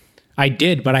problem? I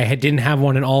did, but I didn't have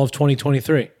one in all of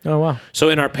 2023. Oh, wow. So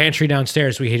in our pantry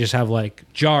downstairs, we just have like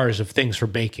jars of things for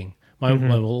baking. My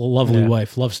lovely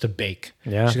wife loves to bake.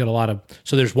 Yeah. She's got a lot of...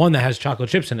 So there's one that has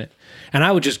chocolate chips in it. And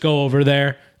I would just go over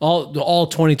there, all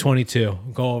 2022,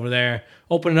 go over there,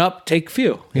 open it up, take a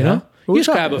few, you know? You just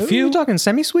grab a few. Are we talking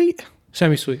semi-sweet?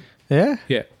 Semi-sweet. Yeah?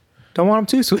 Yeah. Don't want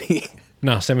them too sweet.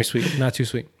 No, semi-sweet, not too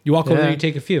sweet. You walk over there, you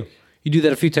take a few. You do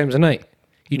that a few times a night.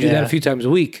 You do that a few times a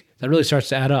week. That really starts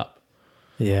to add up.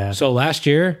 Yeah. So last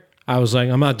year, I was like,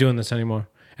 I'm not doing this anymore.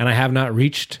 And I have not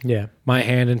reached my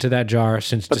hand into that jar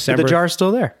since December. But the jar's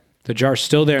still there. The jar's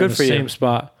still there in the same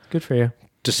spot. Good for you.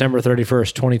 December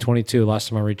 31st, 2022, last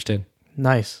time I reached in.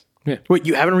 Nice. Yeah. Wait,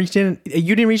 you haven't reached in?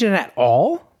 You didn't reach in at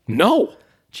all? No.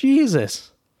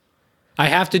 Jesus. I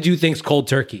have to do things cold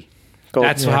turkey.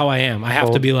 That's how I am. I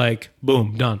have to be like,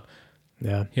 boom, done.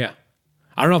 Yeah. Yeah.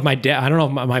 I don't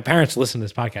know if my parents listen to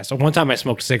this podcast. So one time I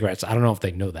smoked cigarettes. I don't know if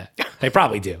they know that. They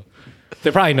probably do.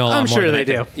 They probably know a lot more. I'm sure they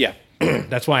do. Yeah.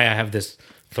 That's why I have this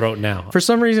throat now. For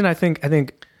some reason, I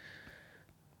think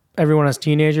everyone as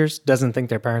teenagers doesn't think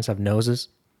their parents have noses.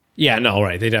 Yeah, no,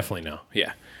 right. They definitely know.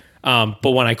 Yeah.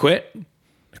 But when I quit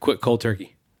cold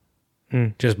turkey.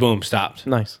 Just boom, stopped.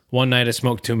 Nice. One night I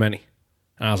smoked too many.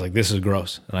 And I was like, this is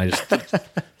gross. And I just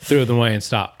threw them away and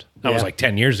stopped. That was like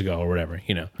 10 years ago or whatever,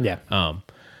 you know? Yeah.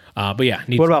 But yeah.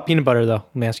 What about peanut butter, though?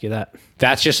 Let me ask you that.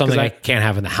 That's just something I can't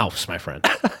have in the house, my friend.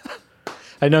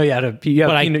 I know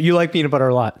you like peanut butter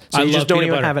a lot. So you just don't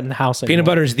even have it in the house anymore. Peanut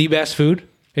butter is the best food.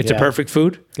 It's a perfect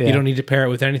food. Yeah. You don't need to pair it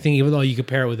with anything, even though you could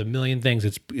pair it with a million things.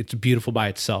 It's beautiful by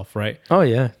itself, right? Oh,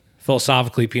 yeah.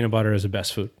 Philosophically, peanut butter is the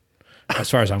best food, as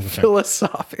far as I'm concerned.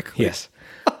 Philosophically. Yes.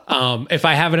 If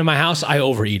I have it in my house, I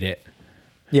overeat it.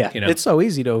 Yeah, it's so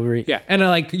easy to overeat. Yeah, and I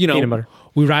like, peanut butter.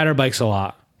 We ride our bikes a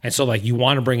lot, and so like you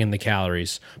want to bring in the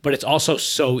calories, but it's also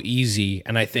so easy.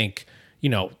 And I think,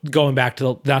 going back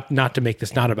to not to make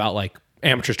this not about like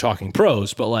amateurs talking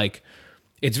pros, but like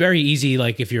it's very easy.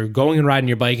 Like if you're going and riding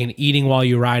your bike and eating while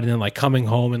you ride, and then like coming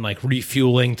home and like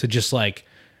refueling to just like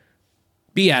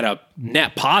be at a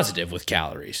net positive with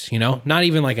calories, not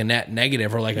even like a net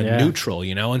negative or like a neutral,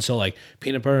 and so like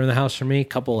peanut butter in the house for me, a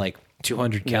couple like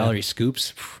 200 calorie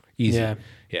scoops, easy.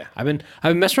 Yeah. I've been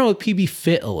messing around with PB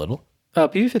Fit a little.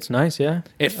 PB Fit's nice. Yeah.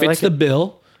 It fits the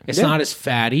bill. It's not as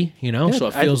fatty, so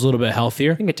it feels a little bit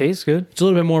healthier. I think it tastes good. It's a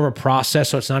little bit more of a process,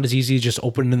 so it's not as easy as just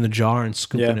opening in the jar and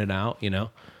scooping it out,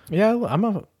 Yeah, I'm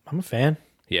a fan.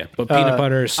 Yeah, but peanut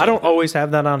butter is... I don't always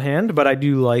have that on hand, but I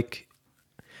do like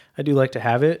to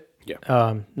have it.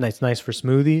 Yeah. It's nice for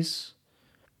smoothies.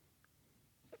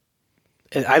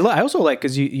 I also like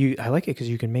because I like it because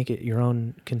you can make it your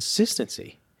own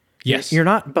consistency. Yes. You're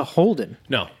not beholden.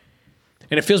 No.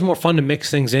 And it feels more fun to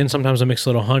mix things in. Sometimes I mix a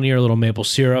little honey or a little maple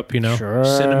syrup, Sure.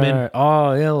 Cinnamon.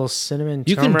 Oh, yeah, a little cinnamon.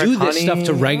 You can do this stuff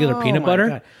to regular peanut butter,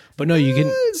 God. but no, you can...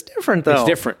 It's different, though. It's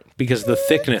different because the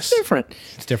thickness...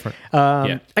 It's different.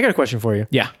 I got a question for you.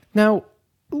 Yeah. Now,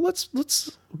 let's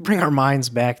bring our minds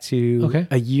back to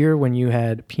a year when you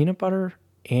had peanut butter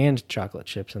and chocolate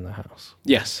chips in the house.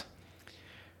 Yes.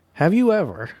 Have you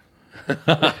ever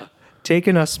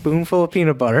taken a spoonful of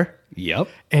peanut butter... Yep.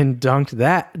 And dunked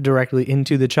that directly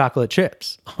into the chocolate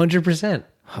chips? 100%.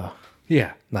 Huh.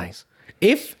 Yeah. Nice.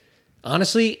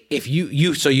 Honestly, if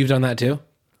you've done that too?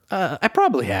 I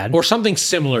probably had. Or something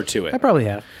similar to it. I probably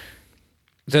have.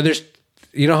 So there's,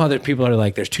 how there people are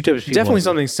like, there's two types of people. Definitely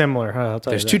something similar. I'll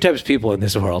tell there's two types of people in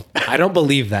this world. I don't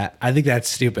believe that. I think that's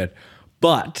stupid.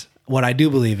 But what I do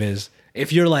believe is,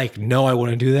 if you're like, no, I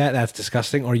wouldn't do that, that's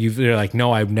disgusting, or you're like,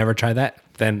 no, I've never tried that,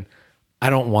 then I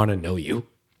don't want to know you.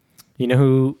 You know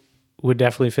who would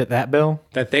definitely fit that bill?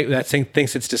 That thing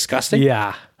thinks it's disgusting?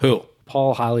 Yeah. Who?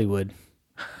 Paul Hollywood.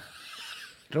 I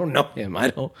don't know him. I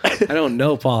don't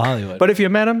know Paul Hollywood. But if you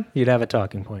met him, you'd have a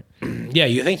talking point. Yeah,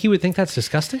 you think he would think that's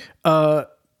disgusting? I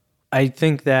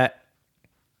think that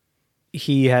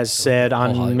he has said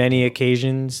on many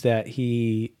occasions that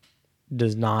he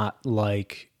does not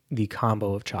like the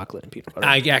combo of chocolate and peanut butter.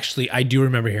 I do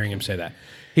remember hearing him say that.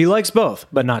 He likes both,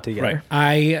 but not together. Right.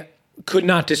 I could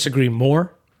not disagree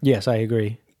more. Yes, I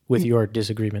agree with your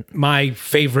disagreement. My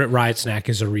favorite ride snack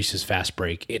is a Reese's Fast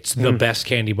Break. It's the best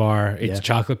candy bar. It's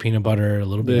chocolate peanut butter, a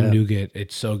little bit of nougat.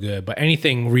 It's so good. But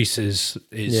anything Reese's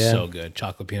is so good.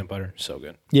 Chocolate peanut butter, so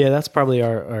good. Yeah, that's probably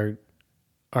our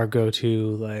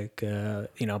go-to, like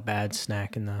bad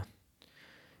snack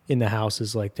in the house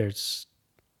is like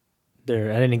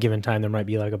there at any given time there might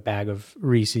be like a bag of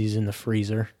Reese's in the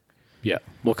freezer. Yeah.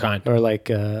 What kind? Or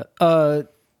like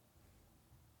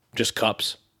just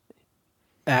cups.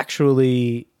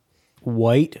 Actually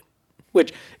white,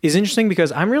 which is interesting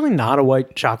because I'm really not a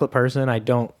white chocolate person. I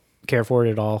don't care for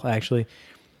it at all, actually.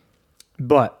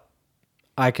 But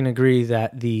I can agree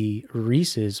that the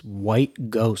Reese's White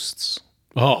Ghosts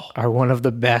are one of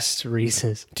the best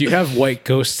Reese's. Do you have white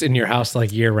ghosts in your house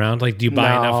like year round? Like, do you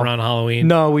buy enough around Halloween?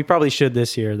 No, we probably should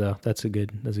this year though. That's a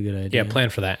good idea. Yeah, plan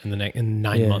for that in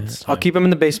 9 months. Time. I'll keep them in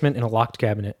the basement in a locked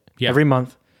cabinet. Yeah. Every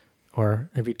month or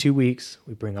every 2 weeks,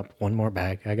 we bring up one more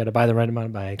bag. I got to buy the right amount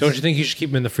of bags. Don't you think you should keep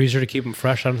them in the freezer to keep them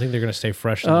fresh? I don't think they're going to stay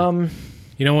fresh. When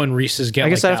Reese's get, I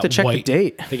guess I have to check the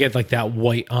date. They get like that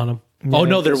white on them. Yeah, oh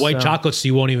no, they're white chocolates, so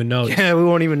you won't even know. Yeah, we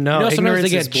won't even know. Sometimes they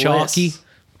get chalky.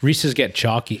 Reese's get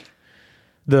chalky.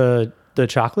 The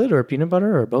chocolate or peanut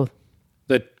butter or both?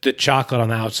 The chocolate on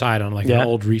the outside on like an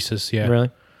old Reese's. Yeah, really.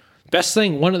 Best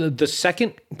thing. One of the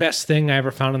second best thing I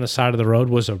ever found on the side of the road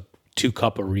was a 2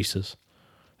 cup of Reese's.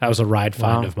 That was a ride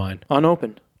find of mine.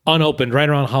 Unopened. Unopened, right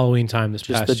around Halloween time this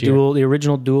past year. Just the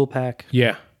original dual pack.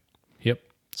 Yeah. Yep.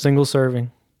 Single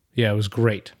serving. Yeah, it was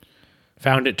great.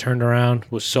 Found it, turned around,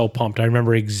 was so pumped. I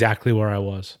remember exactly where I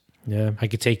was. Yeah. I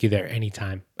could take you there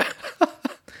anytime.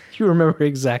 You remember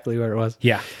exactly where it was?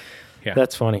 Yeah. Yeah.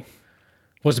 That's funny.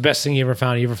 What's the best thing you ever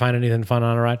found? You ever find anything fun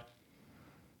on a ride?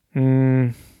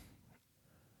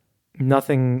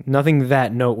 Nothing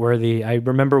that noteworthy. I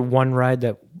remember one ride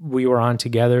that we were on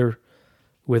together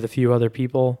with a few other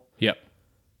people. Yep.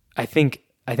 I think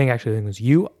actually it was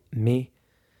you, me,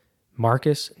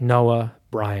 Marcus, Noah,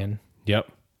 Brian. Yep.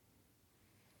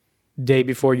 Day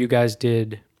before you guys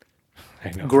did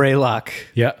Greylock.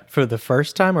 Yeah. For the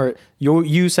first time, or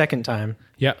you second time?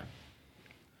 Yeah.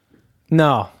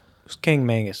 No, it was King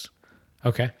Mangus.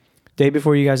 Okay. Day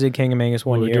before you guys did King of Mangus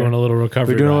one year. We were doing a little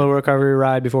recovery a little recovery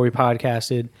ride before we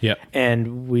podcasted. Yeah.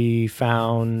 And we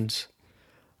found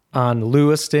on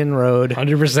Lewiston Road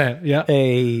 100%. Yeah.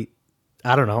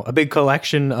 A big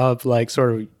collection of like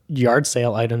sort of yard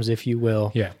sale items, if you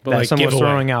will. Yeah. But that like someone was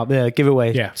throwing out. Yeah,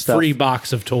 giveaway stuff. Free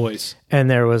box of toys. And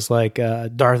there was like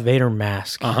a Darth Vader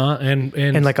mask. And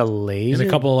like a laser. And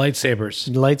a couple of lightsabers.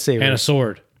 And a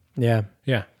sword. Yeah.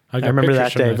 Yeah. I remember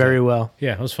that day very well.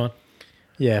 Yeah, it was fun.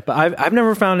 Yeah, but I've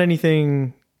never found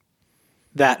anything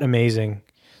that amazing.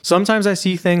 Sometimes I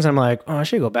see things, I'm like, oh, I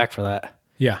should go back for that.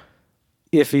 Yeah.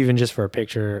 If even just for a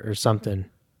picture or something,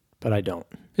 but I don't.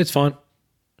 It's fun.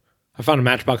 I found a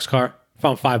Matchbox car.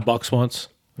 Found $5 once.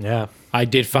 Yeah. I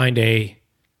did find a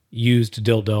used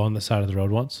dildo on the side of the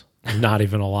road once. Not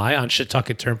even a lie. On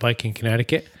Shetucket Turnpike in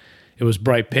Connecticut. It was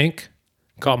bright pink.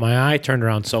 Caught my eye. Turned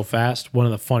around so fast. One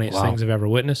of the funniest things I've ever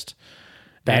witnessed.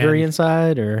 Battery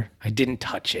inside, or? I didn't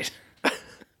touch it.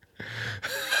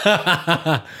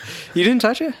 You didn't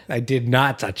touch it? I did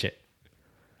not touch it.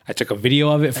 I took a video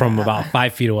of it from about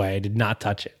 5 feet away. I did not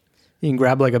touch it. You can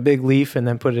grab like a big leaf and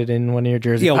then put it in one of your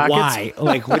jersey pockets. Why?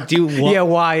 Like, what do you want? Yeah,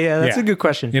 why? Yeah, that's a good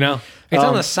question. You know, it's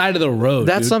on the side of the road.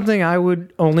 That's something I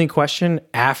would only question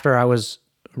after I was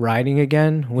riding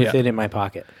again with it in my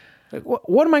pocket. Like,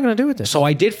 what am I going to do with this? So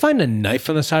I did find a knife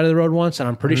on the side of the road once, and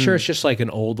I'm pretty sure it's just like an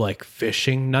old like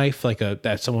fishing knife, like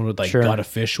that someone would like gut a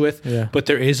fish with. Yeah. But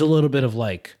there is a little bit of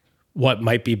like what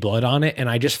might be blood on it, and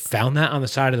I just found that on the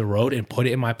side of the road and put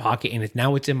it in my pocket, and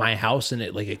now it's in my house, and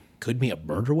it could be a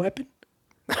murder weapon.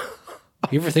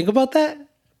 You ever think about that?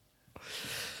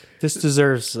 This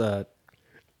deserves. Should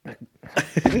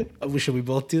we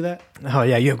both do that? Oh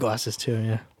yeah, you have glasses too.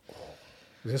 Yeah.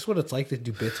 Is this what it's like to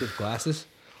do bits with glasses?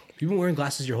 You've been wearing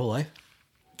glasses your whole life?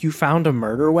 You found a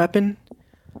murder weapon?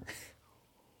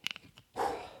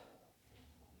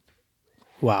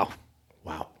 Wow.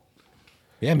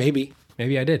 Yeah, maybe.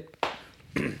 Maybe I did.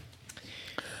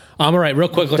 All right, real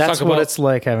quick, let's talk about... That's what it's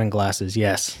like having glasses,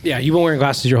 yes. Yeah, you've been wearing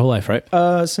glasses your whole life,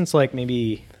 right? Since like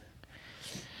maybe...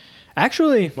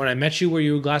 Actually... When I met you, were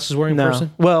you a glasses wearing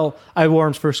person? Well, I wore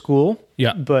them for school.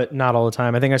 Yeah. But not all the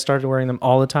time. I think I started wearing them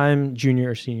all the time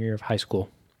junior or senior year of high school.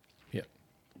 Yeah.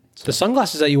 So. The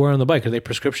sunglasses that you wear on the bike, are they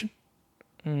prescription?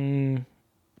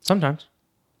 Sometimes.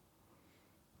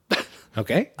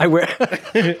 Okay. I wear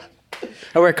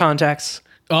contacts.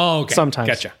 Oh, okay. Sometimes.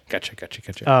 Gotcha.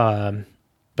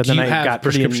 But then I got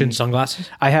prescription sunglasses?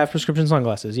 I have prescription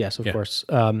sunglasses, yes, of course.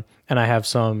 And I have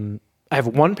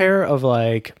one pair of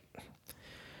like,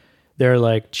 they're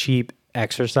like cheap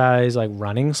exercise, like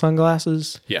running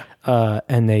sunglasses. Yeah.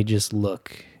 And they just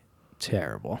look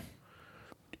terrible.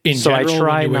 In general, I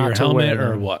try not to wear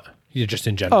them. Or what? You're just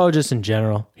in general? Oh, just in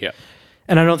general. Yeah.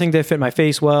 And I don't think they fit my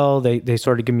face well. They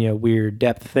sort of give me a weird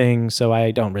depth thing, so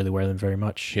I don't really wear them very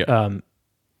much. Yeah.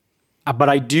 But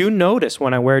I do notice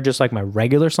when I wear just like my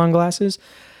regular sunglasses,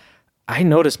 I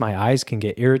notice my eyes can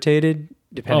get irritated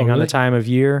depending on the time of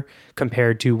year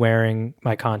compared to wearing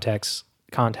my contacts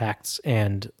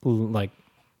and like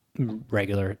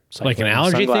regular like an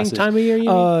allergy sunglasses. Thing time of year, you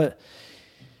mean?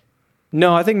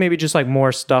 No, I think maybe just like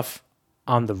more stuff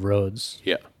on the roads.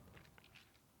 Yeah.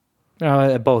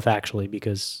 Both actually,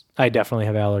 because I definitely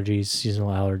have allergies, seasonal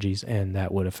allergies, and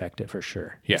that would affect it for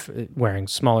sure. Yeah. Wearing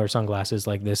smaller sunglasses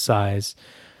like this size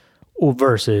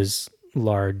versus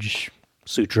large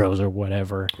Sutros or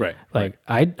whatever. Right. Like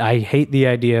I hate the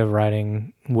idea of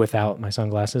riding without my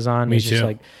sunglasses on. Me it's too. Just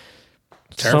like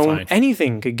terrifying. So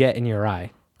anything could get in your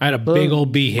eye. I had a big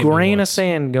old bee hit grain of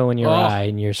sand go in your eye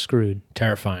and you're screwed.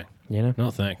 Terrifying. You know? No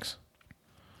thanks.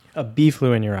 A bee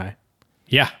flew in your eye.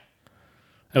 Yeah.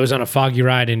 I was on a foggy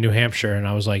ride in New Hampshire, and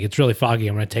I was like, it's really foggy.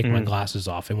 I'm going to take my glasses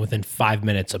off. And within 5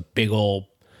 minutes, a big old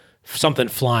something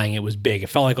flying. It was big. It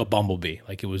felt like a bumblebee.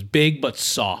 Like it was big but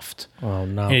soft. Oh,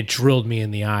 no. And it drilled me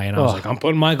in the eye. And I was like, I'm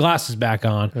putting my glasses back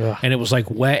on. Ugh. And it was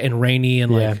like wet and rainy.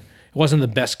 And like wasn't the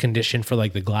best condition for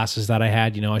like the glasses that I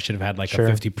had. I should have had like a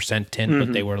 50% tint,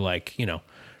 but they were like,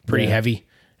 pretty heavy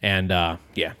and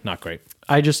not great.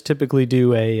 I just typically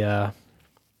do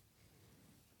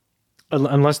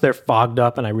unless they're fogged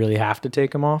up and I really have to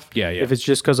take them off. Yeah. If it's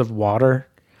just because of water,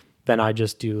 then I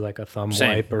just do like a thumb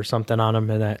wipe or something on them,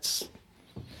 and that's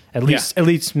at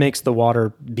least makes the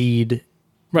water bead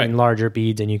in larger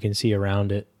beads and you can see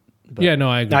around it. But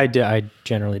I agree. I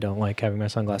generally don't like having my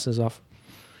sunglasses off.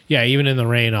 Yeah, even in the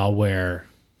rain, I'll wear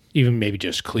even maybe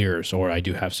just clears, or I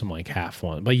do have some like half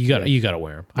one. But you got to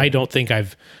wear them. Yeah. I don't think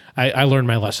I learned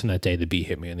my lesson that day. The bee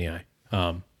hit me in the eye.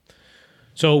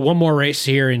 So one more race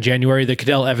here in January, the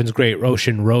Cadell Evans Great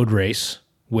Ocean Road Race,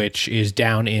 which is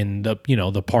down in the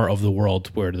the part of the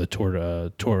world where the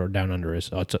Tour Down Under is.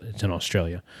 It's in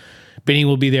Australia. Benny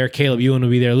will be there. Caleb Ewan will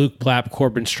be there. Luke Plapp,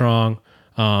 Corbin Strong.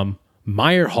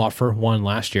 Meyerhofer won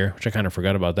last year, which I kind of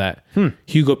forgot about that.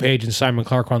 Hugo Page and Simon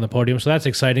Clark were on the podium, so that's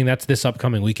exciting. That's this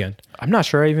upcoming weekend. I'm not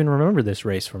sure I even remember this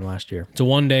race from last year. It's a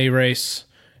one-day race,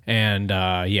 and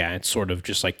it's sort of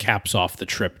just like caps off the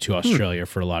trip to Australia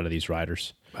for a lot of these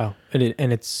riders. Wow, and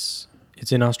it's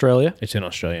in Australia? It's in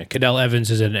Australia. Cadell Evans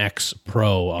is an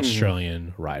ex-pro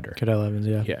Australian rider. Cadell Evans,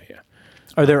 yeah. Yeah.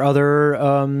 Are there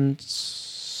other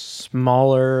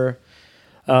smaller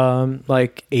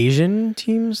like Asian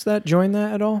teams that join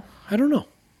that at all? I don't know.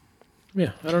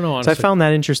 Yeah, I don't know, honestly. So I found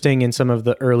that interesting in some of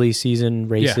the early season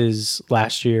races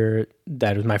last year.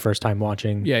 That was my first time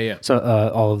watching. Yeah. So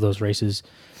all of those races.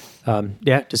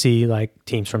 To see like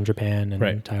teams from Japan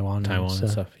and Taiwan and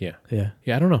stuff. Yeah.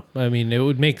 I don't know. I mean, it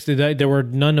would make there were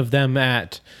none of them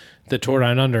at the Tour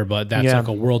Down Under, but that's like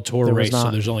a world tour race,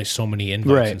 so there's only so many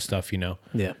invites and stuff,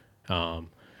 Yeah.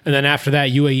 And then after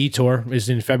that, UAE Tour is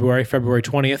in February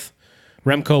 20th.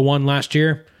 Remco won last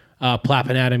year. Plapp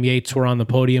and Adam Yates were on the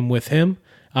podium with him.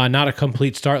 Not a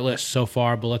complete start list so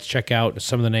far, but let's check out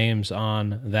some of the names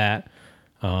on that.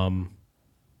 Dylan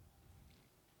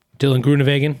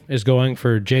Groenewegen is going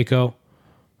for Jayco.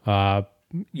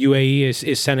 UAE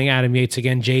is sending Adam Yates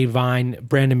again. Jay Vine,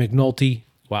 Brandon McNulty.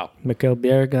 Wow. Mikkel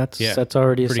Bjerg, that's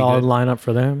already a solid lineup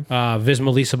for them.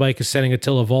 Visma Lisa Bike is sending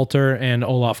Attila Volter and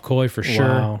Olaf Koy for sure.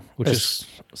 Wow.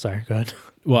 Sorry, go ahead.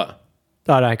 What?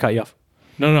 Thought I cut you off.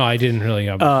 No, I didn't really.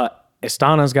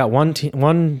 Astana's got one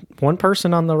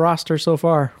person on the roster so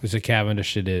far. Is it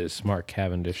Cavendish? It is Mark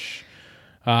Cavendish.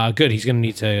 Good. He's going to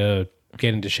need to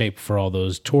get into shape for all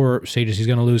those tour stages he's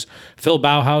going to lose. Phil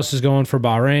Bauhaus is going for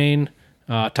Bahrain.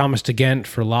 Thomas de Gent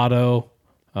for Lotto.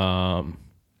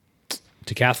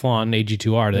 Decathlon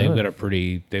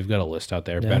AG2R. They've got a list out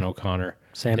there. Yeah. Ben O'Connor.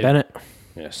 Sam Bennett.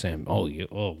 Yeah, Sam.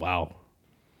 Oh, wow.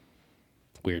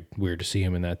 Weird to see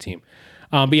him in that team.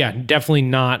 But yeah, definitely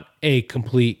not a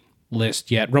complete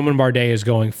list yet. Roman Bardet is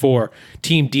going for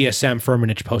Team DSM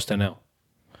Firmenich Post NL.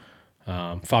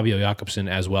 Fabio Jakobsen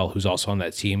as well, who's also on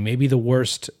that team. Maybe the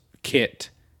worst kit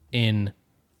in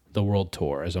the World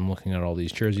Tour as I'm looking at all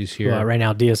these jerseys here. Right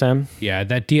now, DSM? Yeah,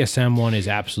 that DSM one is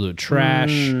absolute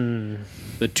trash.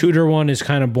 The Tudor one is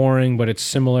kind of boring, but it's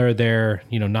similar. They're,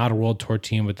 not a World Tour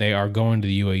team, but they are going to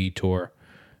the UAE Tour.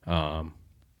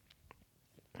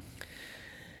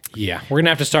 Yeah, we're going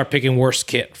to have to start picking worst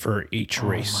kit for each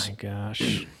race. Oh my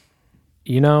gosh.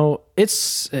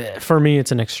 It's for me,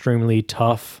 it's an extremely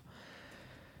tough,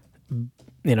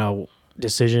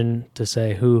 decision to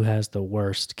say who has the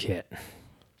worst kit.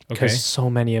 Because so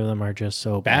many of them are just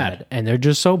so bad. And they're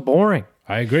just so boring.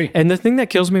 I agree. And the thing that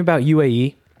kills me about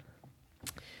UAE,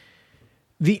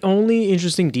 the only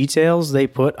interesting details they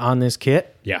put on this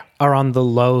kit are on the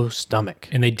low stomach.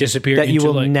 And they disappear that you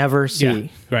will never see. Yeah,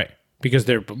 right. Because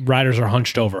their riders are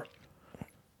hunched over.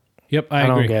 Yep, I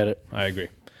agree. Don't get it. I agree.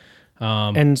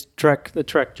 And the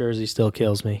Trek jersey still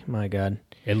kills me. My God.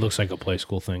 It looks like a play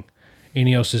school thing.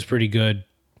 Ineos is pretty good.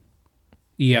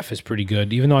 EF is pretty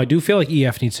good, even though I do feel like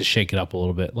EF needs to shake it up a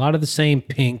little bit. A lot of the same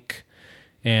pink,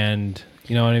 and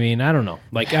you know what I mean? I don't know.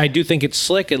 Like, I do think it's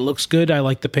slick. It looks good. I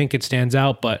like the pink. It stands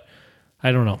out, but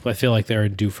I don't know. I feel like they're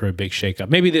due for a big shakeup.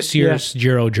 Maybe this year's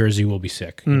Giro jersey will be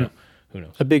sick. Who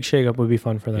knows? A big shakeup would be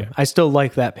fun for them. Yeah. I still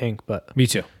like that pink, but me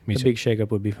too. A big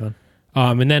shakeup would be fun.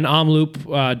 And then Omloop,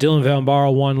 Dylan Van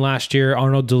Barle won last year.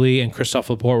 Arnaud Delis and Christophe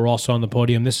Laporte were also on the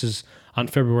podium. This is on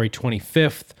February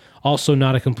 25th. Also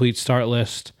not a complete start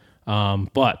list,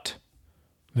 but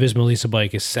Visma Lisa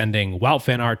Bike is sending Wout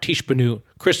van Aert, Tish Benoot,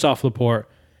 Christophe Laporte,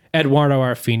 Eduardo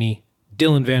Arfini,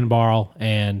 Dylan Van Barle,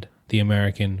 and the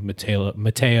American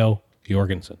Matteo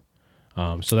Jorgensen.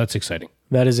 So that's exciting.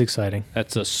 That is exciting.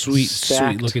 That's a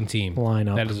sweet looking team.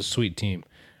 Lineup. That is a sweet team.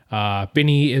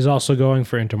 Binny is also going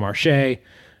for Intermarché.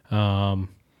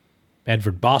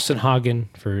 Edvard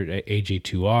Bossenhagen for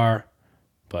AG2R.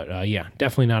 But yeah,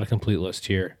 definitely not a complete list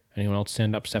here. Anyone else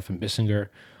stand up? Stefan Bissinger.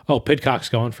 Oh, Pidcock's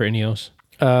going for Ineos.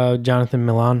 Jonathan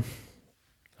Milan.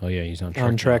 Oh yeah, he's on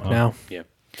Trek now. Yeah,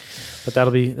 but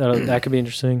that could be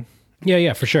interesting.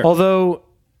 Yeah, for sure. Although,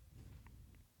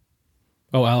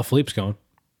 Alaphilippe's going.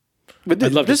 But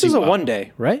this is a 1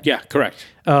 day, right? Yeah, correct.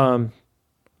 I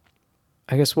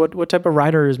guess what type of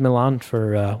rider is Milan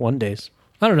for 1 days?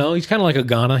 I don't know. He's kind of like a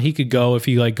Ghana. He could go if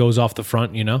he like goes off the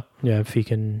front, you know. Yeah, if he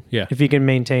can. Yeah. If he can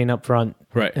maintain up front,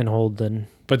 right, and hold, then.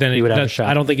 But then he would have a shot.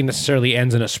 I don't think it necessarily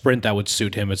ends in a sprint that would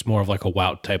suit him. It's more of like a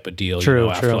wout type of deal.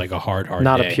 True, after like a hard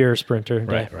not day. A pure sprinter.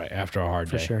 Right. After a hard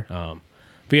day, for sure.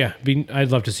 But yeah, I'd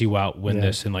love to see Wout win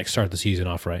this and like start the season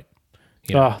off right.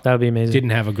 That would be amazing. Didn't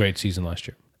have a great season last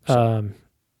year. So.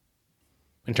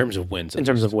 In terms of wins. I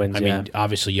mean,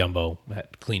 obviously Jumbo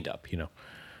had cleaned up, you know.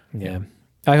 Yeah.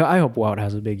 I hope Wout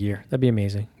has a big year. That'd be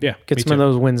amazing. Yeah. Get some of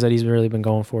those wins that he's really been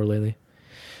going for lately.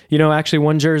 You know, actually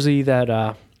one jersey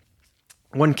that,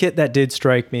 one kit that did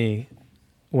strike me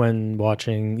when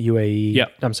watching UAE. Yeah.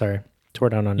 I'm sorry. Tour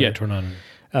Down Under. Yeah, Tour Down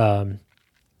Under.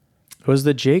 Was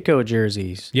the Jayco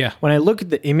jerseys. Yeah. When I look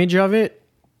at the image of it,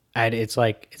 it's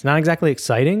like, it's not exactly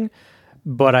exciting,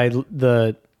 but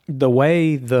the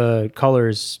way the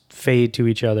colors fade to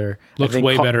each other looks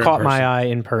way better. Caught my eye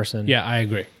in person. Yeah, I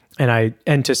agree.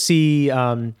 And to see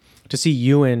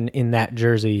Ewan in that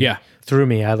jersey, threw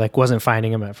me. I like wasn't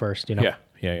finding him at first, you know.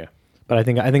 Yeah. But I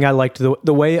think I liked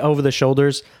the way over the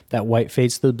shoulders that white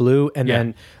fades to the blue, and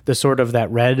then the sort of that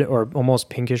red or almost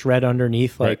pinkish red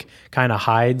underneath, like kind of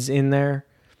hides in there.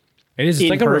 It is. It's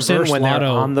like a reverse when Lotto. They're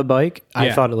on the bike.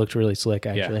 I thought it looked really slick.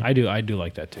 Actually, yeah, I do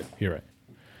like that too. You're right.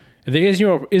 The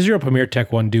Israel Premier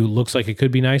Tech one looks like it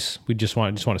could be nice. We just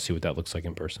want to see what that looks like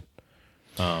in person.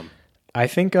 I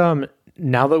think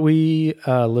now that we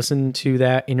listened to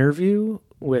that interview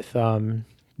with I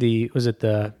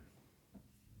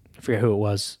forget who it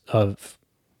was of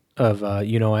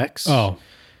UNO-X. Oh,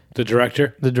 the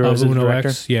director? The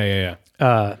director. Yeah.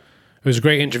 It was a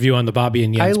great interview on the Bobby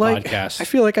and Jens podcast. I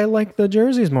feel like I like the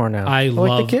jerseys more now. I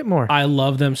like the kit more. I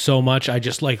love them so much. I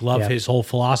just love his whole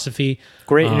philosophy.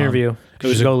 Great interview. It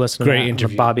was go listen great to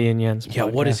interview. Bobby and Jens. Yeah,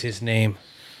 podcast. What is his name?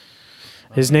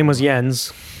 His name was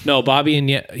Jens. No, Bobby and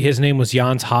his name was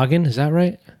Jens Hagen. Is that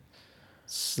right?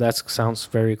 That sounds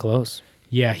very close.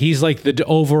 Yeah, he's like the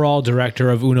overall director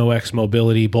of UNO-X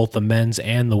Mobility, both the men's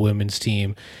and the women's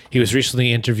team. He was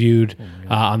recently interviewed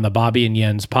on the Bobby and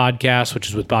Jens podcast, which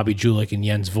is with Bobby Julich and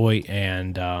Jens Voigt,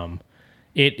 and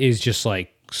it is just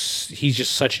like he's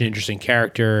just such an interesting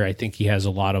character. I think he has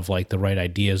a lot of like the right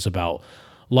ideas about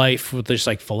life, with just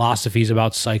like philosophies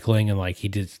about cycling, and like he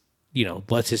did,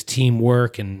 lets his team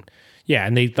work, and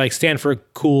they like stand for a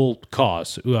cool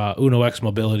cause. UNO-X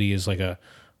Mobility is like a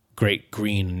great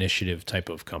green initiative type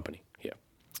of company. Yeah.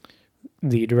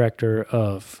 The director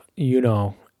of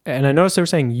UNO, and I noticed they were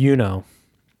saying UNO,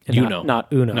 not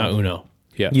UNO. Not UNO.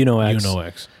 Yeah.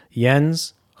 UNO-X.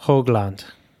 Jens Hoagland.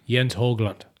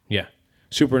 Yeah.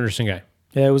 Super interesting guy.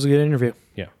 Yeah, it was a good interview.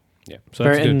 Yeah. So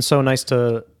that's good. And so nice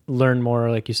to learn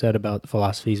more, like you said, about the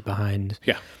philosophies behind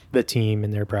the team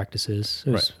and their practices.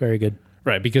 It was very good.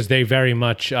 Right, because they very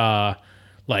much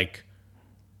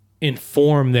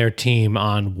inform their team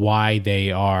on why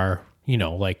they are,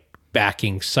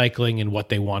 backing cycling and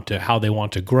how they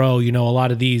want to grow. A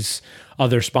lot of these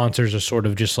other sponsors are sort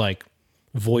of just like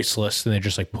voiceless, and they're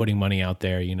just like putting money out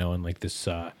there, and like this,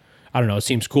 I don't know, it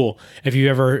seems cool. If you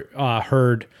ever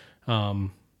heard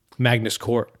Magnus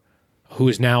Cort, who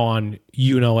is now on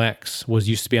UNO-X,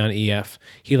 used to be on EF,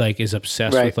 he like is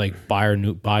obsessed with like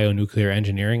bionuclear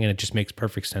engineering, and it just makes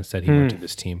perfect sense that he went to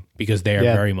this team because they are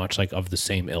very much like of the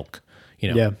same ilk,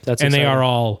 Yeah, that's and exciting. they are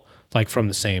all like from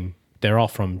the same. They're all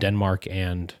from Denmark,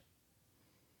 and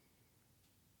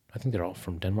I think they're all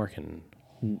from Denmark. And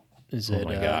oh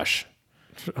my gosh,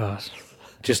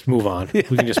 just move on. We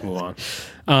can just move on.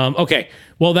 Okay,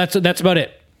 well that's about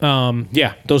it.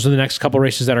 Those are the next couple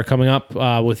races that are coming up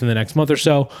within the next month or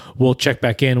so. We'll check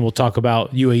back in. We'll talk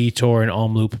about UAE Tour and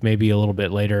Omloop maybe a little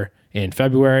bit later in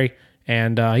February.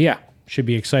 And should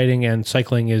be exciting. And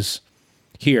cycling is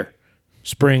here.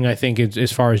 Spring, I think,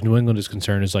 as far as New England is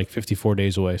concerned, is like 54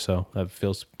 days away. So that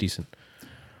feels decent.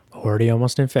 Already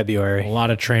almost in February. A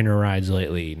lot of trainer rides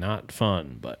lately. Not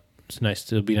fun, but it's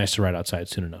nice. It'll be nice to ride outside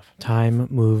soon enough. Time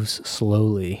moves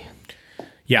slowly.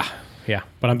 Yeah.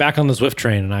 But I'm back on the Zwift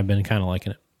train, and I've been kind of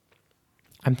liking it.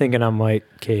 I'm thinking I might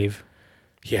cave.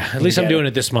 Yeah, at least I'm doing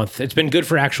it this month. It's been good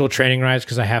for actual training rides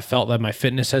because I have felt that my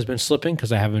fitness has been slipping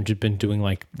because I haven't been doing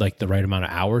like the right amount of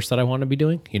hours that I want to be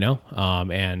doing,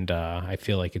 and I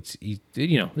feel like it's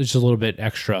just a little bit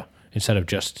extra instead of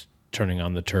just turning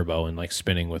on the turbo and like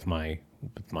spinning with my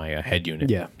head unit.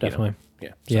 Yeah, definitely. Yeah.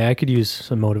 So. Yeah, I could use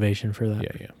some motivation for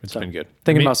that. Yeah. It's been good.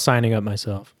 Thinking about signing up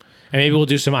myself. And maybe we'll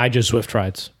do some IJAH Swift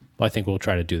rides. I think we'll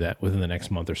try to do that within the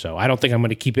next month or so. I don't think I'm going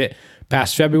to keep it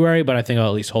past February, but I think I'll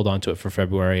at least hold on to it for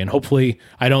February. And hopefully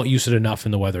I don't use it enough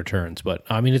in the weather turns. But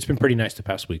I mean, it's been pretty nice the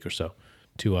past week or so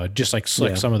to just like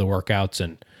slick some of the workouts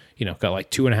and, got like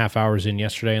 2.5 hours in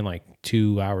yesterday and like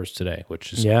 2 hours today,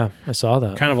 which is I saw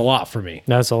that. Kind of a lot for me.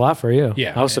 That's a lot for you.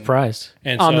 Yeah. I was surprised.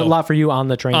 And a lot for you on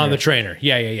the trainer. On the trainer.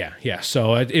 Yeah.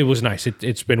 So it was nice.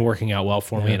 It's been working out well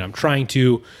for me, and I'm trying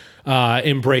to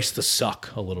embrace the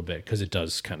suck a little bit because it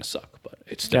does kind of suck, but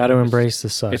it's got to embrace the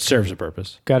suck. It serves a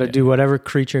purpose. Got to do whatever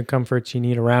creature comforts you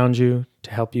need around you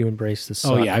to help you embrace the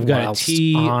suck. Oh yeah, I've got a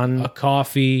tea, a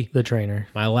coffee, the trainer,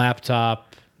 my laptop.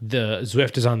 The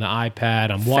Zwift is on the iPad.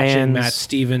 I'm watching Matt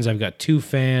Stevens. I've got 2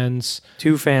 fans.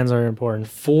 2 fans are important.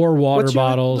 4 water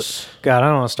bottles. God, I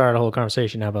don't want to start a whole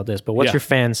conversation now about this, but what's your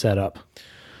fan setup?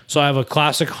 So I have a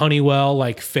classic Honeywell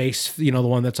like face, the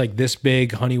one that's like this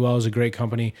big. Honeywell is a great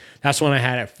company. That's the one I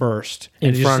had at first.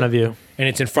 In front of you. And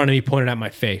it's in front of me, pointed at my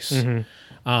face.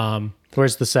 Mm-hmm.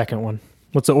 Where's the second one?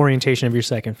 What's the orientation of your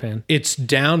second fan? It's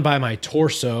down by my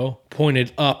torso,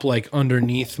 pointed up like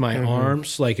underneath my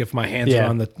arms. Like if my hands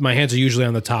are my hands are usually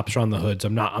on the tops or on the hoods.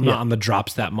 I'm not on the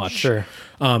drops that much. Sure.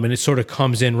 And it sort of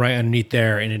comes in right underneath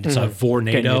there, and it's a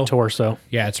Vornado torso.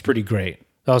 Yeah, it's pretty great.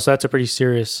 Oh, so that's a pretty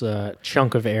serious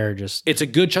chunk of air. It's a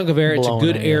good chunk of air. It's a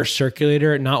good air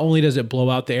circulator. Not only does it blow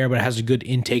out the air, but it has a good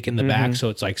intake in the back, so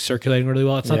it's like circulating really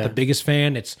well. It's not the biggest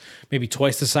fan. It's maybe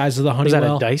twice the size of the Honeywell.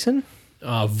 Was that a Dyson?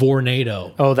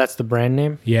 Vornado. Oh, that's the brand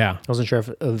name? Yeah. I wasn't sure if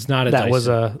it's not a that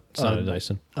Dyson. It's not a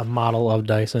Dyson. A model of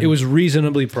Dyson. It was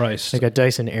reasonably priced. Like a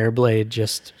Dyson Airblade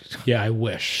just I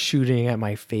wish. Shooting at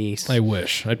my face. I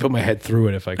wish. I'd put my head through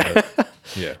it if I could.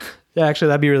 Yeah. Yeah, actually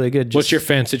that'd be really good. What's your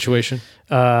fan situation?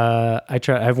 I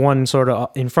have one sort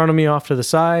of in front of me off to the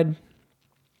side.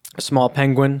 A small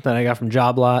Penguin that I got from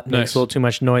Job Lot. Makes a little too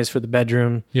much noise for the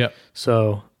bedroom. Yep.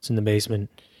 So it's in the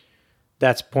basement.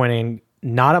 That's pointing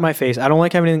not at my face. I don't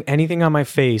like having anything on my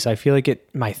face. I feel like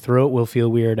my throat will feel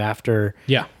weird after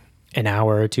an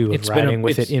hour or two of riding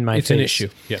with it in my face. It's an issue.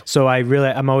 Yeah. So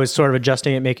I'm always sort of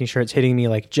adjusting it, making sure it's hitting me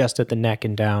like just at the neck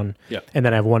and down. Yeah. And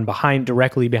then I have one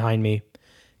directly behind me,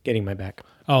 getting my back.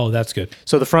 Oh, that's good.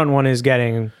 So the front one is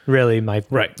getting really my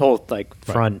whole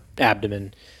front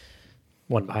abdomen.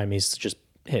 One behind me is just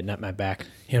hitting at my back.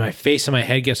 Yeah, my face and my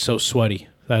head gets so sweaty.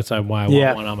 That's why I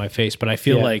want one on my face. But I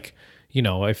feel like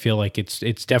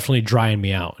it's definitely drying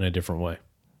me out in a different way.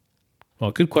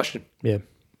 Well, good question. Yeah.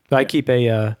 But I keep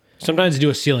a... sometimes I do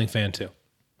a ceiling fan too.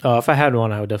 If I had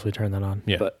one, I would definitely turn that on.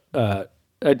 Yeah. But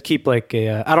I'd keep like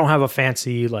I don't have a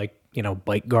fancy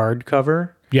bike guard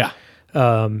cover. Yeah.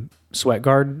 Sweat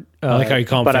guard. I like how you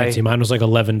call them fancy. Mine was like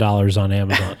 $11 on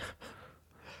Amazon.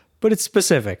 But it's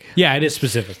specific. Yeah, it is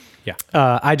specific. Yeah.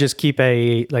 I just keep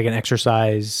an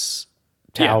exercise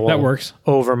towel that works.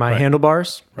 over my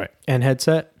handlebars and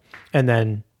headset, and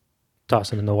then toss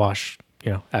them in the wash,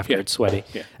 after it's sweaty.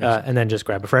 Yeah. And then just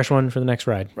grab a fresh one for the next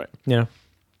ride. Right. No,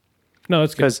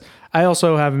 that's good. Because I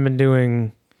also haven't been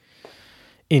doing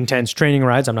intense training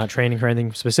rides. I'm not training for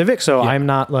anything specific, so I'm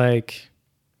not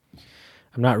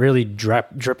really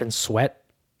dripping sweat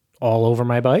all over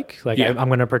my bike. I'm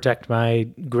going to protect my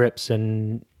grips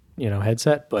and,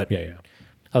 headset, but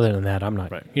other than that, I'm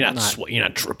not. Right. You're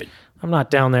not dripping. I'm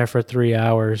not down there for 3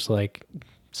 hours,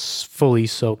 fully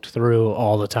soaked through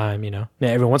all the time,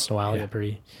 Every once in a while I get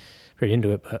pretty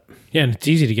into it, but. Yeah, and it's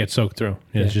easy to get soaked through.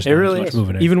 It's just it really is.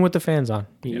 Moving in. Even with the fans on,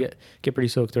 you get pretty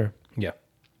soaked through. Yeah.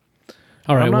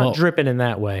 All right. I'm not dripping in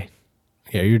that way.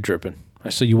 Yeah, you're dripping. I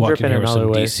saw you walking here with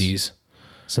some DCs.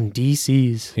 Some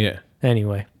DCs. Yeah.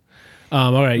 Anyway.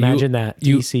 All right. Imagine that.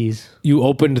 DCs. You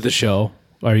opened the show.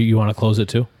 Or you want to close it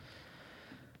too?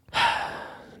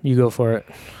 You go for it.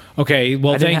 Okay.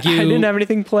 Well, thank you. I didn't have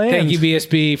anything planned. Thank you,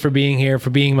 BSB, for being here,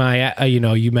 for being my,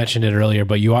 you mentioned it earlier,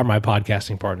 but you are my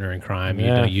podcasting partner in crime.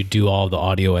 Yeah. You do all the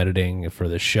audio editing for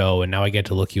the show, and now I get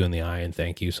to look you in the eye and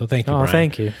thank you. So thank you, Brian.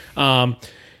 Thank you.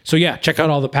 So yeah, check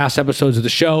out all the past episodes of the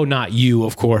show. Not you,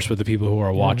 of course, but the people who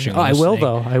are watching. I will,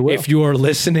 though. I will. If you are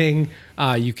listening,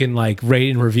 you can rate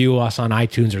and review us on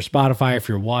iTunes or Spotify. If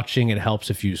you're watching, it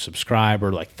helps if you subscribe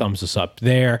or thumbs us up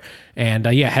there. And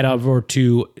head over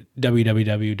to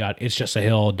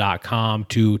www.itsjustahill.com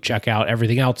to check out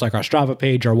everything else, like our Strava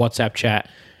page, our WhatsApp chat,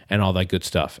 and all that good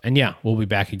stuff. And we'll be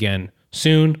back again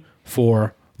soon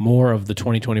for more of the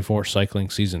 2024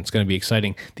 cycling season. It's going to be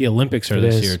exciting. The Olympics are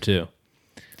this year too.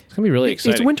 It's going to be really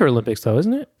exciting. It's Winter Olympics, though,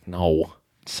 isn't it? No.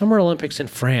 Summer Olympics in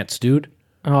France, dude.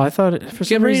 Oh, I thought for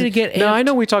some reason. No, I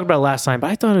know we talked about it last time, but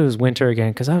I thought it was winter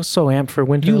again because I was so amped for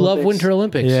winter. You Olympics. love Winter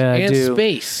Olympics, yeah, and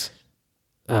space.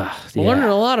 I'm learning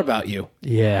a lot about you.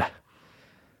 Yeah.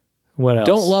 What else?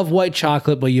 Don't love white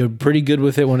chocolate, but you're pretty good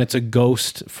with it when it's a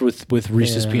ghost with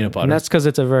Reese's peanut butter. And that's because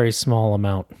it's a very small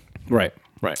amount. Right.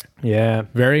 Yeah.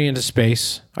 Very into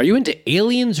space. Are you into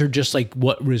aliens or just like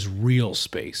what is real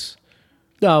space?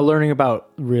 No, learning about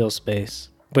real space.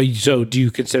 But so do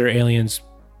you consider aliens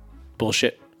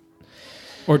bullshit?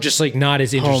 Or just like not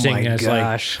as interesting as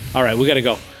like... All right, we got to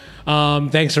go.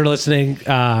 Thanks for listening.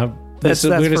 We're going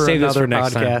to save this for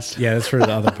next podcast. Time. Yeah, that's for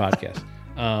the other podcast.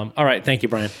 All right, thank you,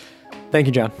 Brian. Thank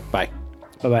you, John. Bye.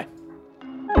 Bye-bye.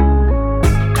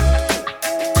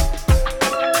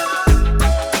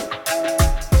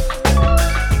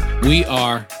 We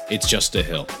are It's Just a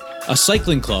Hill, a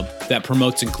cycling club that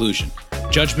promotes inclusion,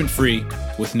 judgment-free,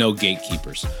 with no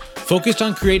gatekeepers. Focused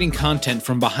on creating content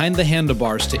from behind the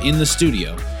handlebars to in the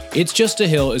studio, It's Just a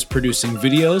Hill is producing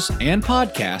videos and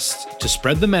podcasts to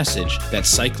spread the message that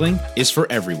cycling is for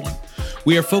everyone.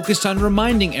 We are focused on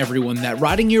reminding everyone that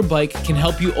riding your bike can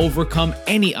help you overcome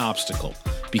any obstacle,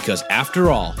 because after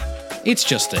all, it's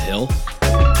just a hill.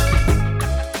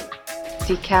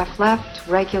 Decaf left,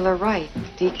 regular right.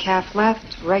 Decaf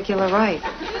left, regular right.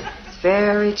 It's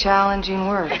very challenging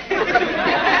work.